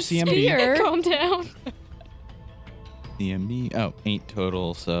 plus your With his CMB. spear. Calm down. CMB. Oh, 8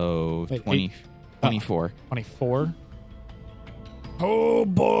 total, so Wait, 20, eight? 24. 24. Oh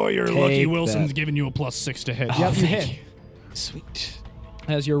boy, you're Take lucky. Wilson's that. giving you a +6 to hit. Oh, Yep, you thank hit. you. Sweet.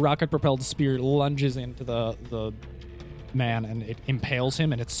 As your rocket-propelled spear lunges into the man, and it impales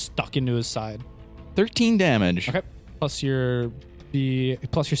him, and it's stuck into his side. 13 damage. Okay. Plus your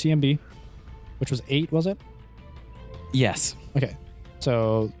plus your CMB, which was 8, was it? Yes. Okay.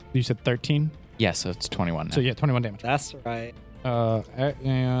 So you said 13. Yes, so it's 21 now. So yeah, 21 damage. That's right.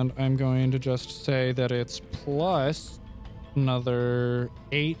 And I'm going to just say that it's plus another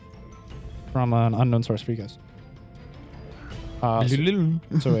 8 from an unknown source for you guys.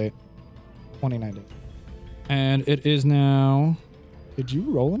 So wait, 29 damage. And it is now. Did you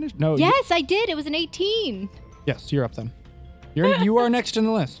roll in it? No. Yes, I did. It was an 18. Yes, you're up then. You are next in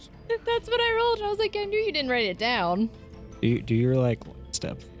the list. That's what I rolled. I was like, I knew you didn't write it down. Do your like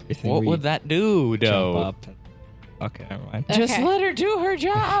step? Everything What where would you that do, jump though? up? Okay, never mind. Just Okay. let her do her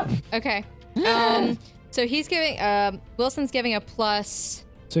job. Okay. So he's giving, Wilson's giving a plus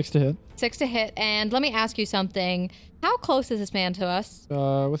 6 to hit. 6 to hit. And let me ask you something. How close is this man to us?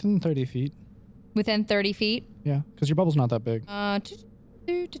 Within 30 feet. Within 30 feet? Yeah, because your bubble's not that big. I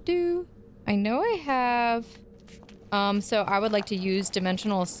know I have. So I would like to use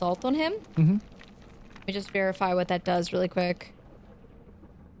Dimensional Assault on him. Mm-hmm. Let me just verify what that does really quick.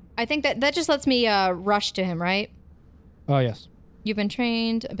 I think that just lets me rush to him, right? Oh, yes. You've been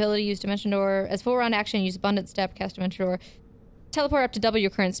trained. Ability, use Dimension Door. As full round action, use Abundant Step, cast Dimension Door. Teleport up to double your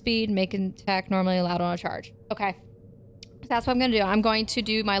current speed. Make an attack normally allowed on a charge. Okay. That's what I'm going to do. I'm going to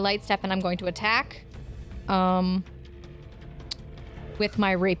do my Light Step, and I'm going to attack with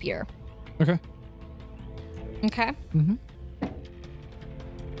my Rapier. Okay. Okay. Mm-hmm.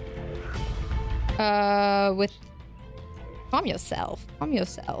 With calm yourself.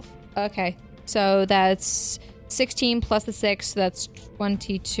 Okay, so that's 16 plus the 6, so that's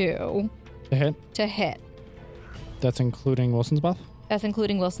 22 To hit. to hit. That's including Wilson's buff. That's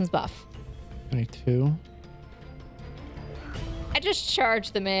including Wilson's buff. 22. I just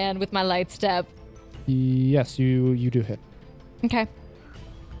charged the man with my Light Step. Yes, you do hit. Okay.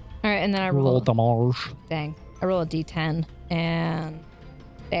 All right, and then I roll. Roll damage. Dang, I roll a D10, and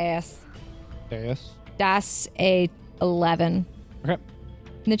that's a 11. Okay.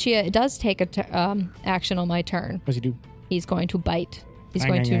 Nichia, it does take a action on my turn. What does he do? He's going to bite. He's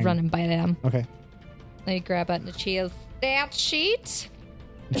Bang, going bang, to bang. run and bite at him. Okay. Let me grab out Nichia's stat sheet.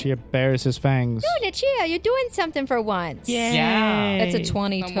 She bares his fangs. Oh, Nichia, you're doing something for once. Yeah. That's a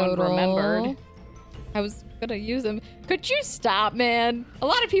 20 Someone total. remembered. I was going to use him. Could you stop, man? A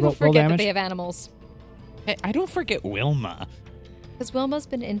lot of people Roll forget that damage. they have animals. Hey, I don't forget Wilma. Because Wilma's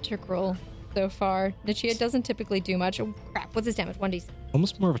been integral so far. Nichia doesn't typically do much. Oh, crap. What's his damage? 1d6.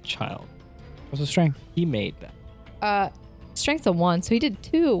 Almost more of a child. What's his strength? He made that. Strength's a 1, so he did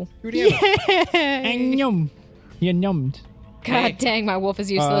 2. And yum. You numbed. God Hey. dang, my wolf is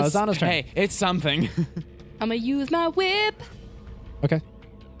useless. Zana's turn. Hey, it's something. I'm gonna use my whip Okay.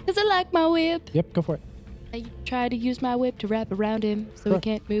 because I like my whip. Yep, go for it. I try to use my whip to wrap around him so Sure. he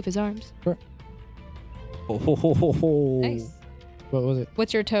can't move his arms. Ho, ho, ho, ho, ho. Nice. What was it?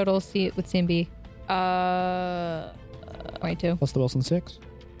 What's your total with CMB? 22. Plus the Wilson 6.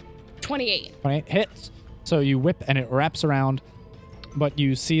 28. 28 hits. So you whip and it wraps around, but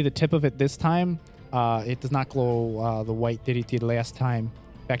you see the tip of it this time. It does not glow the white that it did last time.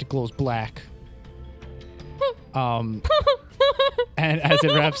 In fact, it glows black. And as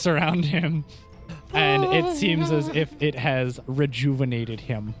it wraps around him, and it seems as if it has rejuvenated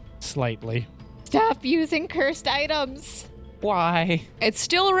him slightly. Stop using cursed items. Why? It's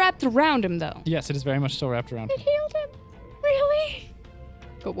still wrapped around him though. Yes, it is very much still wrapped around. It healed him. Really?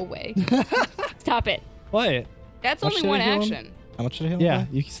 Go away. Stop it. What? That's What only should one I heal him? action. How much did he heal? Yeah, by?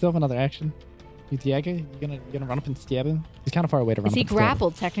 you still have another action. You Diego, you gonna run up and stab him? He's kind of far away to run Is up he and stab him.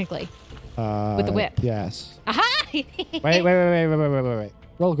 grappled, technically? With the whip? Yes. Aha! Wait.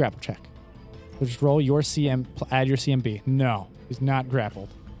 Roll a grapple check. So just roll your CM, add your CMB. No, he's not grappled.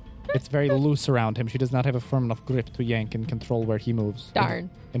 It's very loose around him. She does not have a firm enough grip to yank and control where he moves. Darn.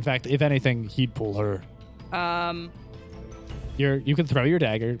 In fact, if anything, he'd pull her. You can throw your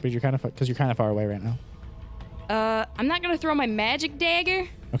dagger, but you're kind of far away right now. I'm not gonna throw my magic dagger.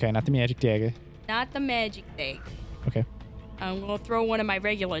 Okay, not the magic dagger. Not the magic dagger. Okay. I'm gonna throw one of my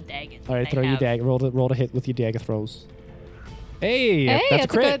regular daggers. All right, that throw I your have. dagger. Roll to hit with your dagger throws. Hey, Hey, that's a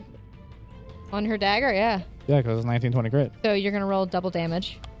it's crit. good. On her dagger, yeah. Yeah, because it's 1920 crit. So you're going to roll double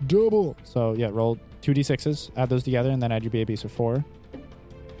damage. Double. So yeah, roll 2d6s, add those together, and then add your BAB. So 4,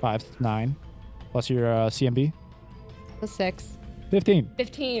 5, 9, plus your CMB. The 6. 15.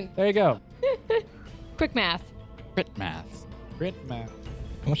 15. There you go. Quick math. Crit math. Crit math.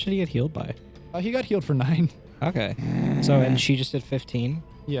 How much did he get healed by? He got healed for 9. Okay. So, and she just did 15?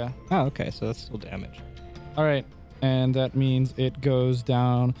 Yeah. Oh, okay. So that's still damage. All right. And that means it goes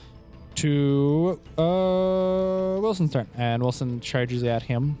down to Wilson's turn. And Wilson charges at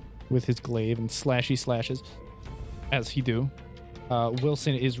him with his glaive and slashes as he do.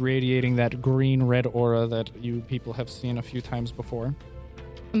 Wilson is radiating that green-red aura that you people have seen a few times before.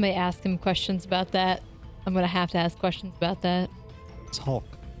 I may ask him questions about that. I'm going to have to ask questions about that. It's Hulk.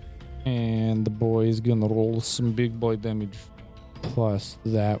 And the boy's gonna roll some big boy damage plus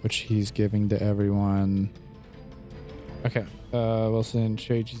that which he's giving to everyone. Okay, Wilson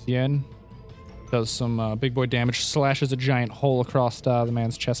changes yen. Does some big boy damage, slashes a giant hole across the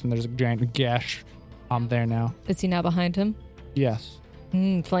man's chest, and there's a giant gash on there now. Is he now behind him? Yes.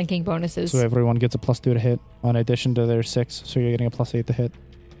 Flanking bonuses. So everyone gets a +2 to hit, in addition to their 6, so you're getting a +8 to hit.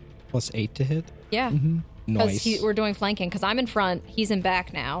 +8 to hit? Yeah. Mm-hmm. Nice. Because we're doing flanking, because I'm in front, he's in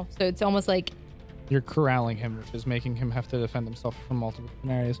back now. So it's almost like... You're corralling him, which is making him have to defend himself from multiple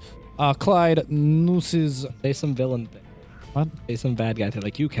different areas. Clyde nooses... Say some villain thing. What? Say some bad guy thing,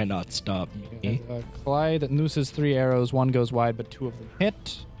 like, you cannot stop me. Clyde nooses 3 arrows, 1 goes wide, but 2 of them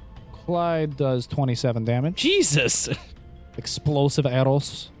hit. Clyde does 27 damage. Jesus! Explosive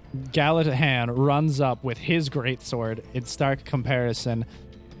arrows. Galatahan runs up with his greatsword in stark comparison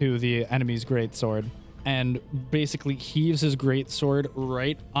to the enemy's greatsword, and basically heaves his greatsword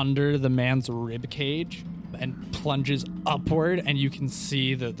right under the man's rib cage and plunges upward, and you can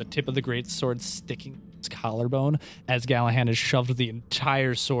see the tip of the greatsword sticking to his collarbone as Galatahan has shoved the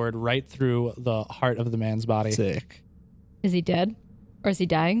entire sword right through the heart of the man's body. Sick. Is he dead? Or is he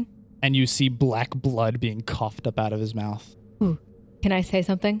dying? And you see black blood being coughed up out of his mouth. Ooh. Can I say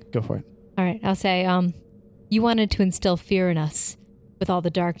something? Go for it. All right, I'll say, you wanted to instill fear in us with all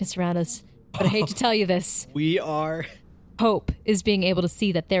the darkness around us. But I hate to tell you this. We are... Hope is being able to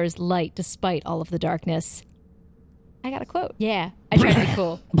see that there is light despite all of the darkness. I got a quote. Yeah, I tried to be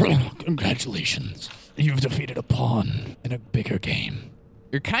cool. Congratulations. You've defeated a pawn in a bigger game.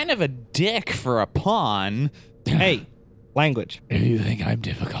 You're kind of a dick for a pawn. Hey, language. If you think I'm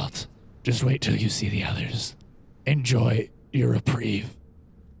difficult, just wait till you see the others. Enjoy your reprieve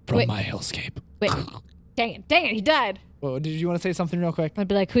from Wait. my hellscape. Wait, dang it, he died. Well, did you want to say something real quick? I'd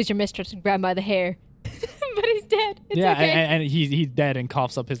be like, who's your mistress? And grab him by the hair. But he's dead. It's yeah, okay. and he's dead and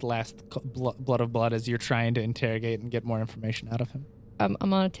coughs up his last blood of blood as you're trying to interrogate and get more information out of him. I'm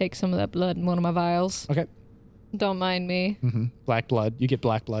going to take some of that blood in one of my vials. Okay. Don't mind me. Mm-hmm. Black blood. You get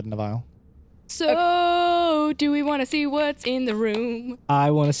black blood in a vial. So, do we want to see what's in the room?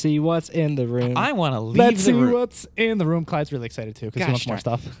 I want to see what's in the room. I want to leave Let's the see room. what's in the room. Clyde's really excited too because he wants more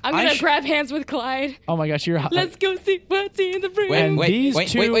stuff. I'm I going to sh- grab hands with Clyde. Oh my gosh, you're Let's go see what's in the room. And these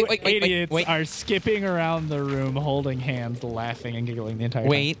two wait, idiots are skipping around the room, holding hands, laughing and giggling the entire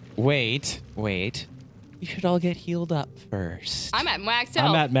time. Wait. You should all get healed up first. I'm at max health.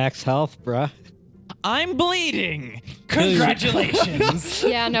 I'm at max health, bruh. I'm bleeding. Congratulations.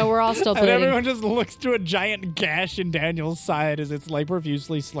 Yeah, no, we're all still And bleeding. everyone just looks to a giant gash in Daniel's side as it's like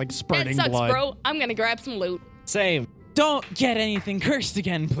profusely like That spurting sucks, blood. bro. I'm going to grab some loot. Same. Don't get anything cursed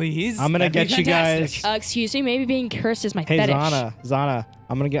again, please. I'm gonna That'd be get you fantastic. guys. Excuse me, maybe being cursed is my Hey, fetish. Zana,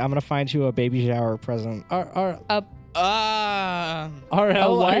 I'm gonna find you a baby shower present. RL,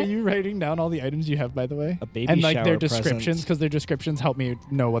 what? are you writing down all the items you have, by the way? A baby and like shower their descriptions, present. because their descriptions help me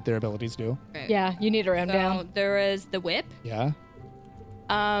know what their abilities do. Yeah, you need to ram So down. there is the whip. Yeah.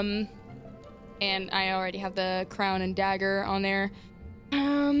 And I already have the crown and dagger on there.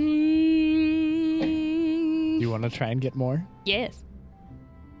 You want to try and get more? Yes.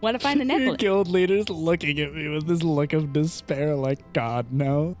 Want to find the Your necklace? guild leader's looking at me with this look of despair, like, God,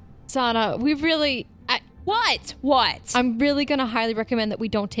 no. Sana, we really... What? I'm really going to highly recommend that we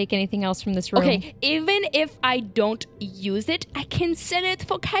don't take anything else from this room. Okay, even if I don't use it, I can sell it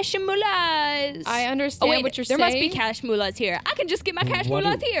for cash and mullahs. I understand Oh, wait, what you're there saying. must be cash mullahs here. I can just get my cash What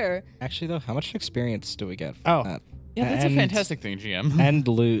mullahs do- here. Actually, though, how much experience do we get? Oh. From that? Yeah, that's And- a fantastic thing, GM. And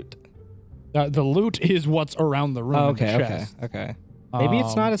loot. The loot is what's around the room. Oh, in the okay. chest. Maybe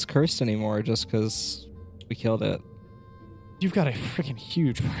it's not as cursed anymore just because we killed it. You've got a freaking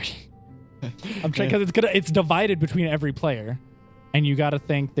huge party. I'm trying because it's divided between every player, and you got to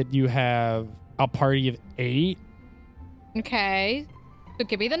think that you have a party of 8. Okay. So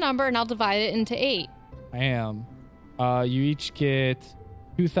give me the number and I'll divide it into 8. I am. You each get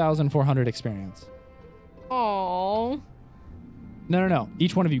 2,400 experience. Oh. No.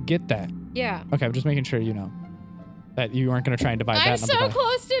 Each one of you get that. Yeah. Okay, I'm just making sure you know that you aren't going to try and divide I'm that so number.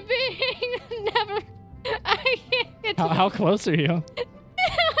 close to being never. I can't get to How close are you?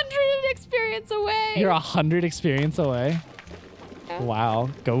 100 experience away. You're 100 experience away. Yeah. Wow.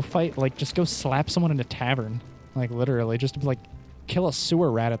 Go fight. Like, just go slap someone in a tavern. Like, literally. Just to, like, kill a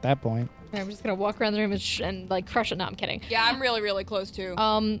sewer rat at that point. I'm just gonna walk around the room and like crush it. No, I'm kidding. Yeah, I'm really, really close too.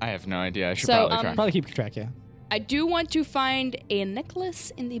 I have no idea. I should So, probably try. Probably keep track, yeah. I do want to find a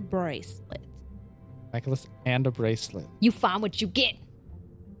necklace in the bracelet. necklace and a bracelet. You find what you get.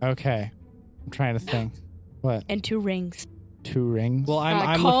 Okay. I'm trying to think. What? And 2 rings. 2 rings? Well,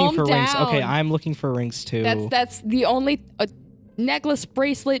 I'm Calm looking for rings. down. Okay, I'm looking for rings too. That's the only necklace,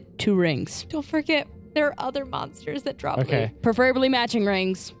 bracelet, 2 rings. Don't forget, there are other monsters that drop okay. loot. Preferably matching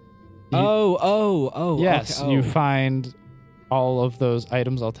rings. Oh. Yes, okay, you oh. find all of those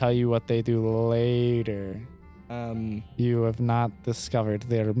items. I'll tell you what they do later. You have not discovered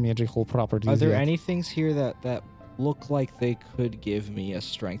their magical properties Are there yet. any things here that look like they could give me a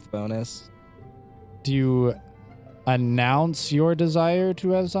strength bonus? Do you announce your desire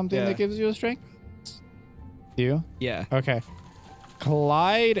to have something Yeah. that gives you a strength? Do you? Yeah. Okay.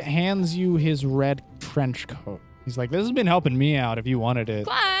 Clyde hands you his red trench coat. He's like, this has been helping me out if you wanted it.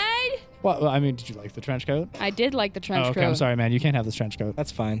 Clyde! Well, I mean, did you like the trench coat? I did like the trench okay, coat. I'm sorry, man. You can't have this trench coat.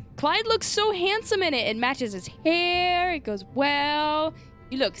 That's fine. Clyde looks so handsome in it. It matches his hair. It goes well.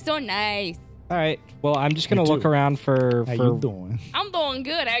 You look so nice. All right. Well, I'm just gonna You look too. around for. How you doing? I'm doing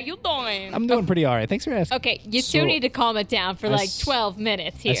good. How you doing? I'm doing pretty all right. Thanks for asking. Okay, you So- two need to calm it down for I like s- 12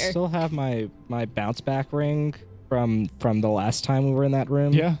 minutes I here. still have my bounce back ring from the last time we were in that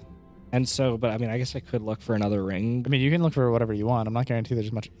room. Yeah. And so, but I mean, I guess I could look for another ring. I mean, you can look for whatever you want. I'm not guaranteed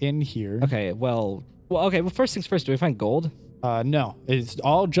there's much in here. Okay. Well. Okay. Well, first things first. Do we find gold? No. It's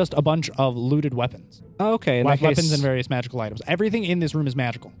all just a bunch of looted weapons. Oh, okay. In Like that case, weapons and various magical items. Everything in this room is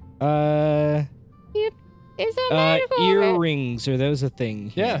magical. Is a magical Earrings. Are those a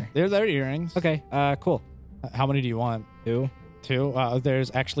thing? Yeah, Here? they're earrings. Okay. Cool. How many do you want? 2. 2?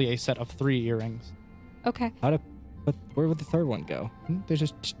 There's actually a set of 3 earrings. Okay. But where would the third one go? There's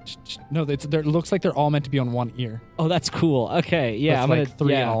just no. It looks like they're all meant to be on one ear. Oh, that's cool. Okay. Yeah. It's I'm like gonna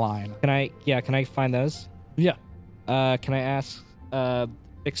 3 yeah. in a line. Can I? Yeah. Can I find those? Yeah. Can I ask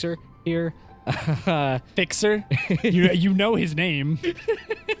Fixer here? Fixer. you know his name.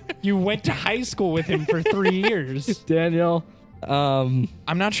 You went to high school with him for 3 years. Daniel. I'm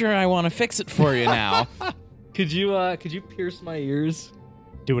not sure I want to fix it for you now. Could you pierce my ears?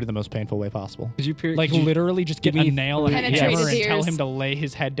 Do it in the most painful way possible. Could you pierce? Like literally, just get give a me nail in a Penetrate hammer his and tell ears. him to lay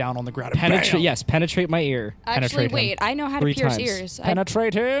his head down on the ground. and penetrate? bam! Yes, penetrate my ear. Actually, penetrate him. wait. I know how to 3 pierce times. ears.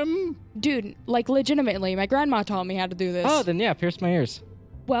 Penetrate him. Dude, like legitimately, my grandma taught me how to do this. Oh, then yeah, pierce my ears.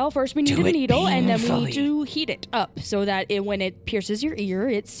 Well, first we need Do a it needle, and then we painfully. need to heat it up so that when it pierces your ear,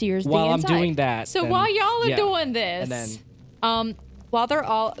 it sears While the I'm inside. doing that. So then- while y'all are yeah. doing this, And then while they're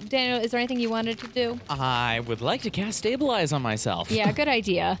all Daniel, is there anything you wanted to do? I would like to cast Stabilize on myself. Yeah, good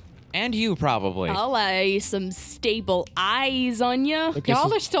idea. And you probably. I'll lay some stable eyes on you. Okay, Y'all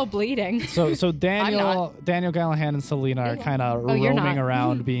so- are still bleeding. So Daniel Gallahan and Selena are kind of Oh, you're roaming not.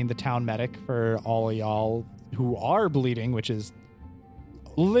 around being the town medic for all of y'all who are bleeding, which is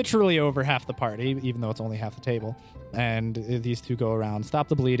literally over half the party, even though it's only half the table. And these two go around, stop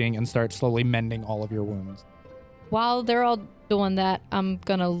the bleeding, and start slowly mending all of your wounds. While they're all doing that, I'm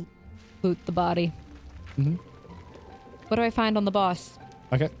gonna loot the body. Mhm. What do I find on the boss?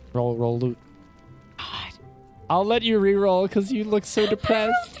 Okay, roll loot. I'll let you re-roll because you look so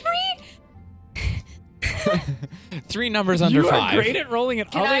depressed. 3 numbers under You 5. are great at rolling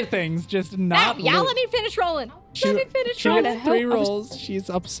at other I- things, just Now, not. y'all loot. let me finish rolling. She, Let me finish she rolling. gets 3 rolls. She's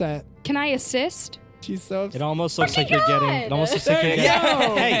upset. Can I assist? She's so upset. it almost looks like you're getting. It almost looks like There you're you getting.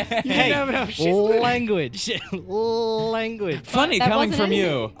 go. Hey, You didn't have enough. She's language, language. Funny That coming wasn't from it.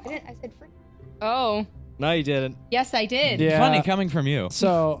 you. I said free. Oh, No, you didn't. Yes, I did. Yeah. Funny coming from you.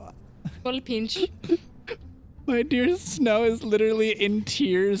 So, full pinch. my dear Snow is literally in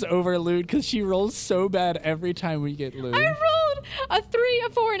tears over loot because she rolls so bad every time we get loot. I rolled a 3, a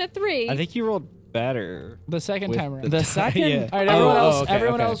 4, and a 3. I think you rolled better. The second with time around. The second. Yeah. All right,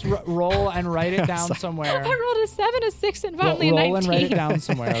 everyone okay. else, roll and write it down somewhere. I rolled a 7, a 6, and Roll, finally a 19. and write it down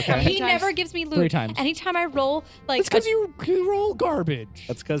somewhere, okay? He times? never gives me loot. 3 times. Anytime I roll, like It's because you roll garbage.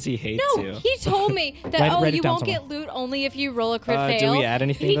 That's because he hates no, you. he told me that Write it you down won't get loot only if you roll a crit Do fail. we add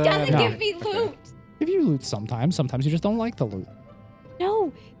anything He to that? doesn't No. give me loot. If you loot sometimes you just don't like the loot.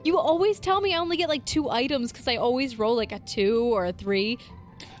 No, you always tell me I only get like 2 items because I always roll like a 2 or a 3.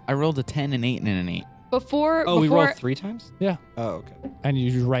 I rolled a 10, an 8, and an 8. Before, Oh, we before, rolled 3 times. Yeah. Oh, okay. And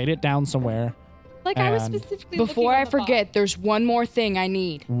you just write it down somewhere. Like I was And specifically before looking I on the forget, there's one more thing I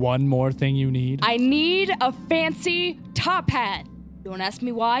need. One more thing you need. I need a fancy top hat. Don't ask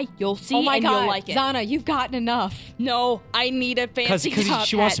me why. You'll see Oh my and god, you'll like it. Zana, you've gotten enough. No, I need a Because fancy top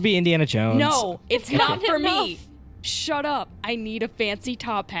she hat. wants to be Indiana Jones. No, it's It's not not for me. enough. Shut up. I need a fancy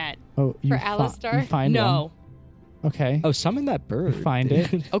top hat. Oh, you For fi- Alistar? you find No. one. Okay. Oh, summon that bird. Find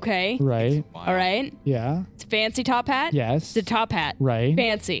it. Okay. Right. All right. Yeah. It's a fancy top hat. Yes. It's a top hat. Right.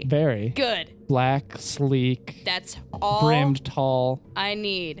 Fancy. Very. Good. Black, sleek, That's all brimmed, tall. I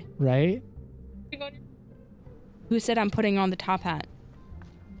need. Right. Who said I'm putting on the top hat?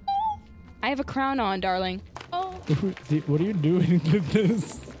 I have a crown on, darling. Oh, What are you doing with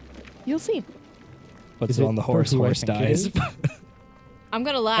this? you'll see. Puts Is it it on the for horse. who I Horse think it dies. is? I'm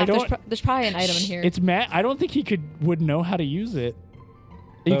gonna I laugh. don't- There's probably an item in here. It's Matt. I don't think he would know how to use it.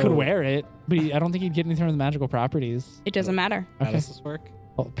 He could So- wear it, but I don't think he'd get anything with the magical properties. It doesn't matter. How Okay. does this work?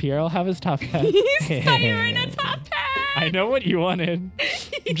 Well, Pierre will have his top hat. He's wearing a top hat. I know what you wanted.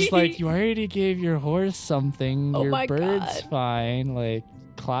 I'm just like, you already gave your horse something. Oh your my bird's God. fine. Like,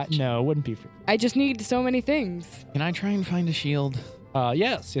 no, it wouldn't be for. I just need so many things. Can I try and find a shield?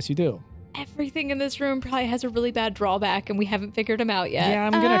 Yes, you do. Everything in this room probably has a really bad drawback, and we haven't figured them out yet.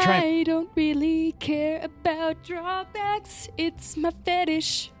 I'm gonna try. I don't really care about drawbacks. It's my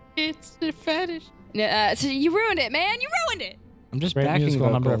fetish. It's a fetish. So you ruined it, man. You ruined it. I'm just Great backing musical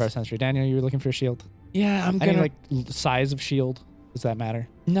number of our vocals. century. Daniel, you were looking for a shield. Yeah, I'm Any gonna like size of shield? Does that matter?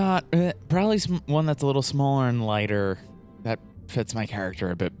 not probably one that's a little smaller and lighter. That fits my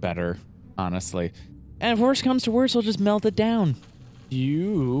character a bit better, honestly. And if worse comes to worse, I'll just melt it down.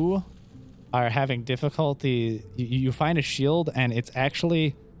 You are having difficulty. You find a shield, and it's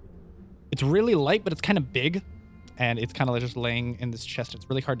really light, but it's kind of big, and it's kind of like just laying in this chest. It's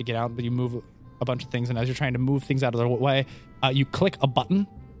really hard to get out, but you move a bunch of things, and as you're trying to move things out of the way, you click a button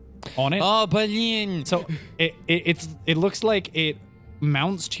on it. Oh, Balin! So it looks like it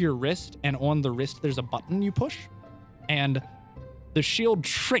mounts to your wrist, and on the wrist there's a button you push, and the shield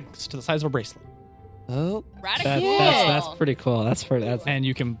shrinks to the size of a bracelet, Oh, Radical. That's pretty cool. That's and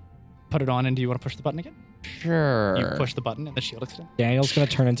you can put it on. And do you want to push the button again? sure. You push the button, and the shield extends, Daniel's gonna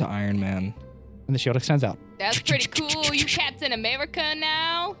turn into Iron Man. and the shield extends out. That's pretty cool. You Captain America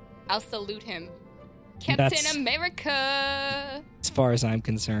now? I'll salute him. Captain That's- America. As far as I'm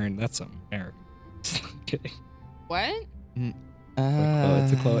concerned, that's America. Kidding. What? It's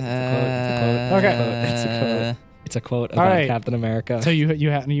a quote. It's a quote. It's a quote. It's a quote about right. Captain America. So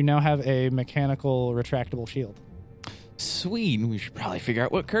you now have a mechanical retractable shield. Sweet. We should probably figure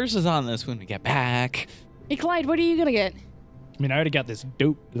out what curse is on this when we get back. Hey, Clyde, what are you gonna get? I mean, I already got this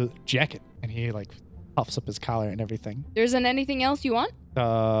dope jacket, and he like puffs up his collar and everything. There isn't anything else you want?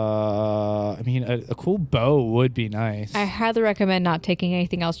 I mean, a cool bow would be nice. I highly recommend not taking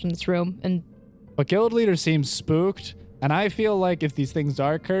anything else from this room. And But guild leader seems spooked, and I feel like if these things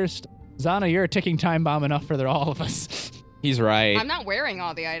are cursed, Zana, you're a ticking time bomb enough for all of us. He's right. I'm not wearing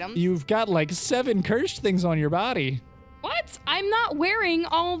all the items. You've got like 7 cursed things on your body. What? I'm not wearing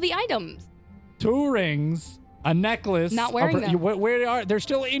all the items. 2 rings, a necklace. Not wearing them. Where are they're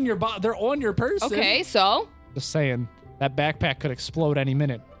still in your body? They're on your person. Okay, so? Just saying, that backpack could explode any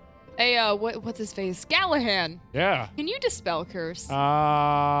minute. Hey, what's his face? Gallahan. Yeah. Can you dispel curse?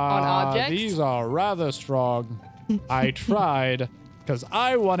 objects? objects? These are rather strong. I tried, because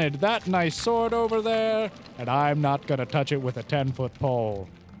I wanted that nice sword over there, and I'm not gonna touch it with a 10-foot pole.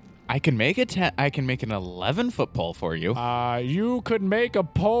 I can make an 11-foot pole for you. You could make a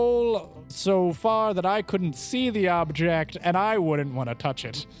pole so far that I couldn't see the object, and I wouldn't want to touch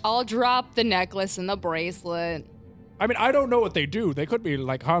it. I'll drop the necklace and the bracelet. I mean, I don't know what they do. They could be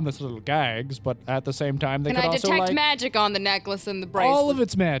like harmless little gags, but at the same time, they Can could I also detect like magic on the necklace and the bracelet? all of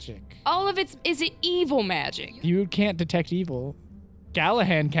it's magic. All of it's is it evil magic? You can't detect evil.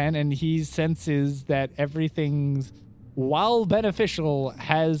 Gallahan can, and he senses that everything's, while beneficial,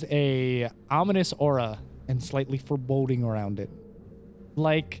 has a ominous aura and slightly foreboding around it.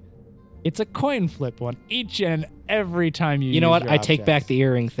 Like, it's a coin flip on each and every time you You know use what? your I take back objects. the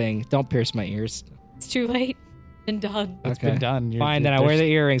earring thing. Don't pierce my ears. it's too late and done. It's been done. Fine, then I wear the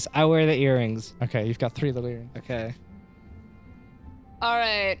earrings. I wear the earrings. Okay, you've got 3 little earrings. Okay. All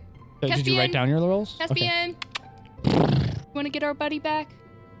right. Did you write Caspian. down your rolls? Caspian. Want to get our buddy back?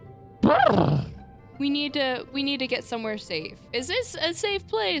 We need to get somewhere safe. Is this a safe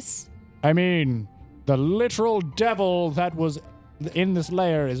place? I mean, the literal devil that was in this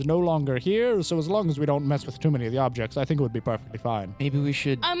lair is no longer here, so as long as we don't mess with too many of the objects, I think it would be perfectly fine. Maybe we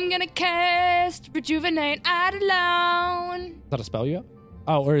should. I'm gonna cast Rejuvenate Eidolon. Is that a spell you have?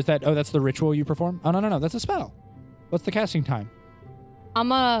 Oh, or is that... Oh, that's the ritual you perform? Oh, no. That's a spell. What's the casting time? I'm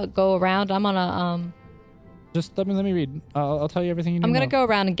gonna go around. I'm gonna Just let me read. I'll tell you everything you need I'm to gonna know. go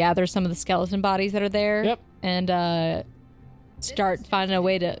around and gather some of the skeleton bodies that are there. Yep. And start finding a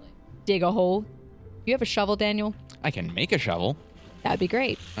way to dig a hole. You have a shovel, Daniel? I can make a shovel. That'd be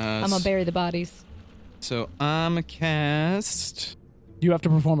great. I'm gonna bury the bodies. So I'm a cast. You have to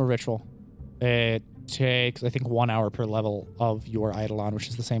perform a ritual. It takes, I think, 1 hour per level of your Eidolon, which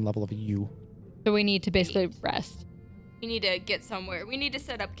is the same level of you. So we need to basically rest. We need to get somewhere. We need to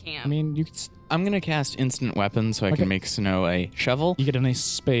set up camp. I mean, you could, I'm gonna cast instant weapon so I Okay. can make Snow a shovel. you get a nice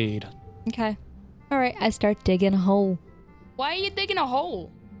spade. Okay. All right, I start digging a hole. Why are you digging a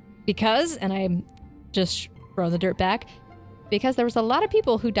hole? Because, and I'm just throwing the dirt back, because there was a lot of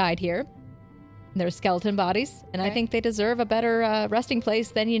people who died here. They're skeleton bodies, and I Okay. think they deserve a better resting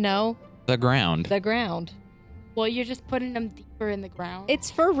place than, The ground. the ground. Well, you're just putting them deeper in the ground. It's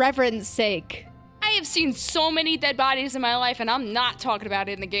for reverence sake. I have seen so many dead bodies in my life, and I'm not talking about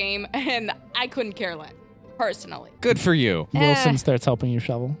it in the game, and I couldn't care less, personally. Good for you. Wilson starts helping you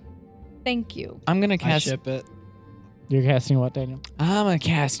shovel. Thank you. I'm gonna I cast. ship it. You're casting what, Daniel? I'm gonna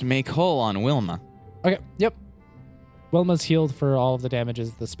cast Make Whole on Wilma. Okay, yep. Wilma's healed for all of the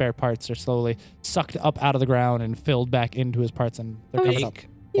damages. The spare parts are slowly sucked up out of the ground and filled back into his parts, and they're covered up.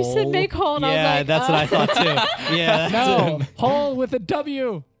 You said make whole, and I was like, that's what I thought too. Yeah. No, whole with a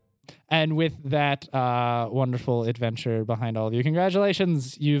W. And with that wonderful adventure behind all of you,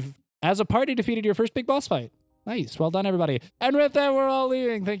 congratulations. You've, as a party, defeated your first big boss fight. Nice. Well done, everybody. And with that, we're all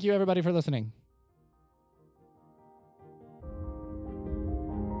leaving. Thank you, everybody, for listening.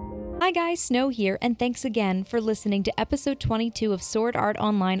 Hi guys, Snow here, and thanks again for listening to episode 22 of Sword Art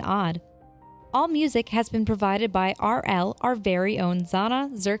Online Odd. All music has been provided by RL, our very own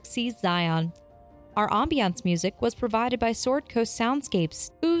Zana Xerxes Zion. Our ambiance music was provided by Sword Coast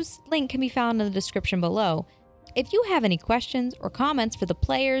Soundscapes, whose link can be found in the description below. If you have any questions or comments for the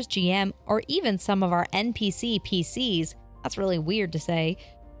players, GM, or even some of our NPC PCs, that's really weird to say,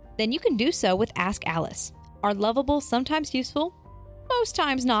 then you can do so with Ask Alice, our lovable, sometimes useful, most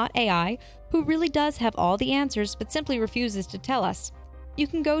times not AI, who really does have all the answers but simply refuses to tell us. You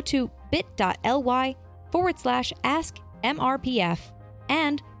can go to bit.ly/askmrpf,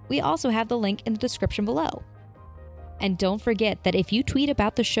 and we also have the link in the description below. And don't forget that if you tweet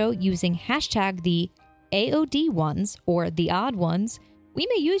about the show using hashtag the AOD ones or the odd ones, we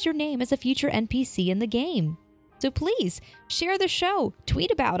may use your name as a future NPC in the game. So please share the show,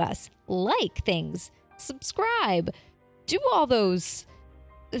 tweet about us, like things, subscribe, do all those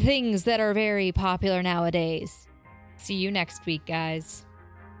things that are very popular nowadays. See you next week, guys.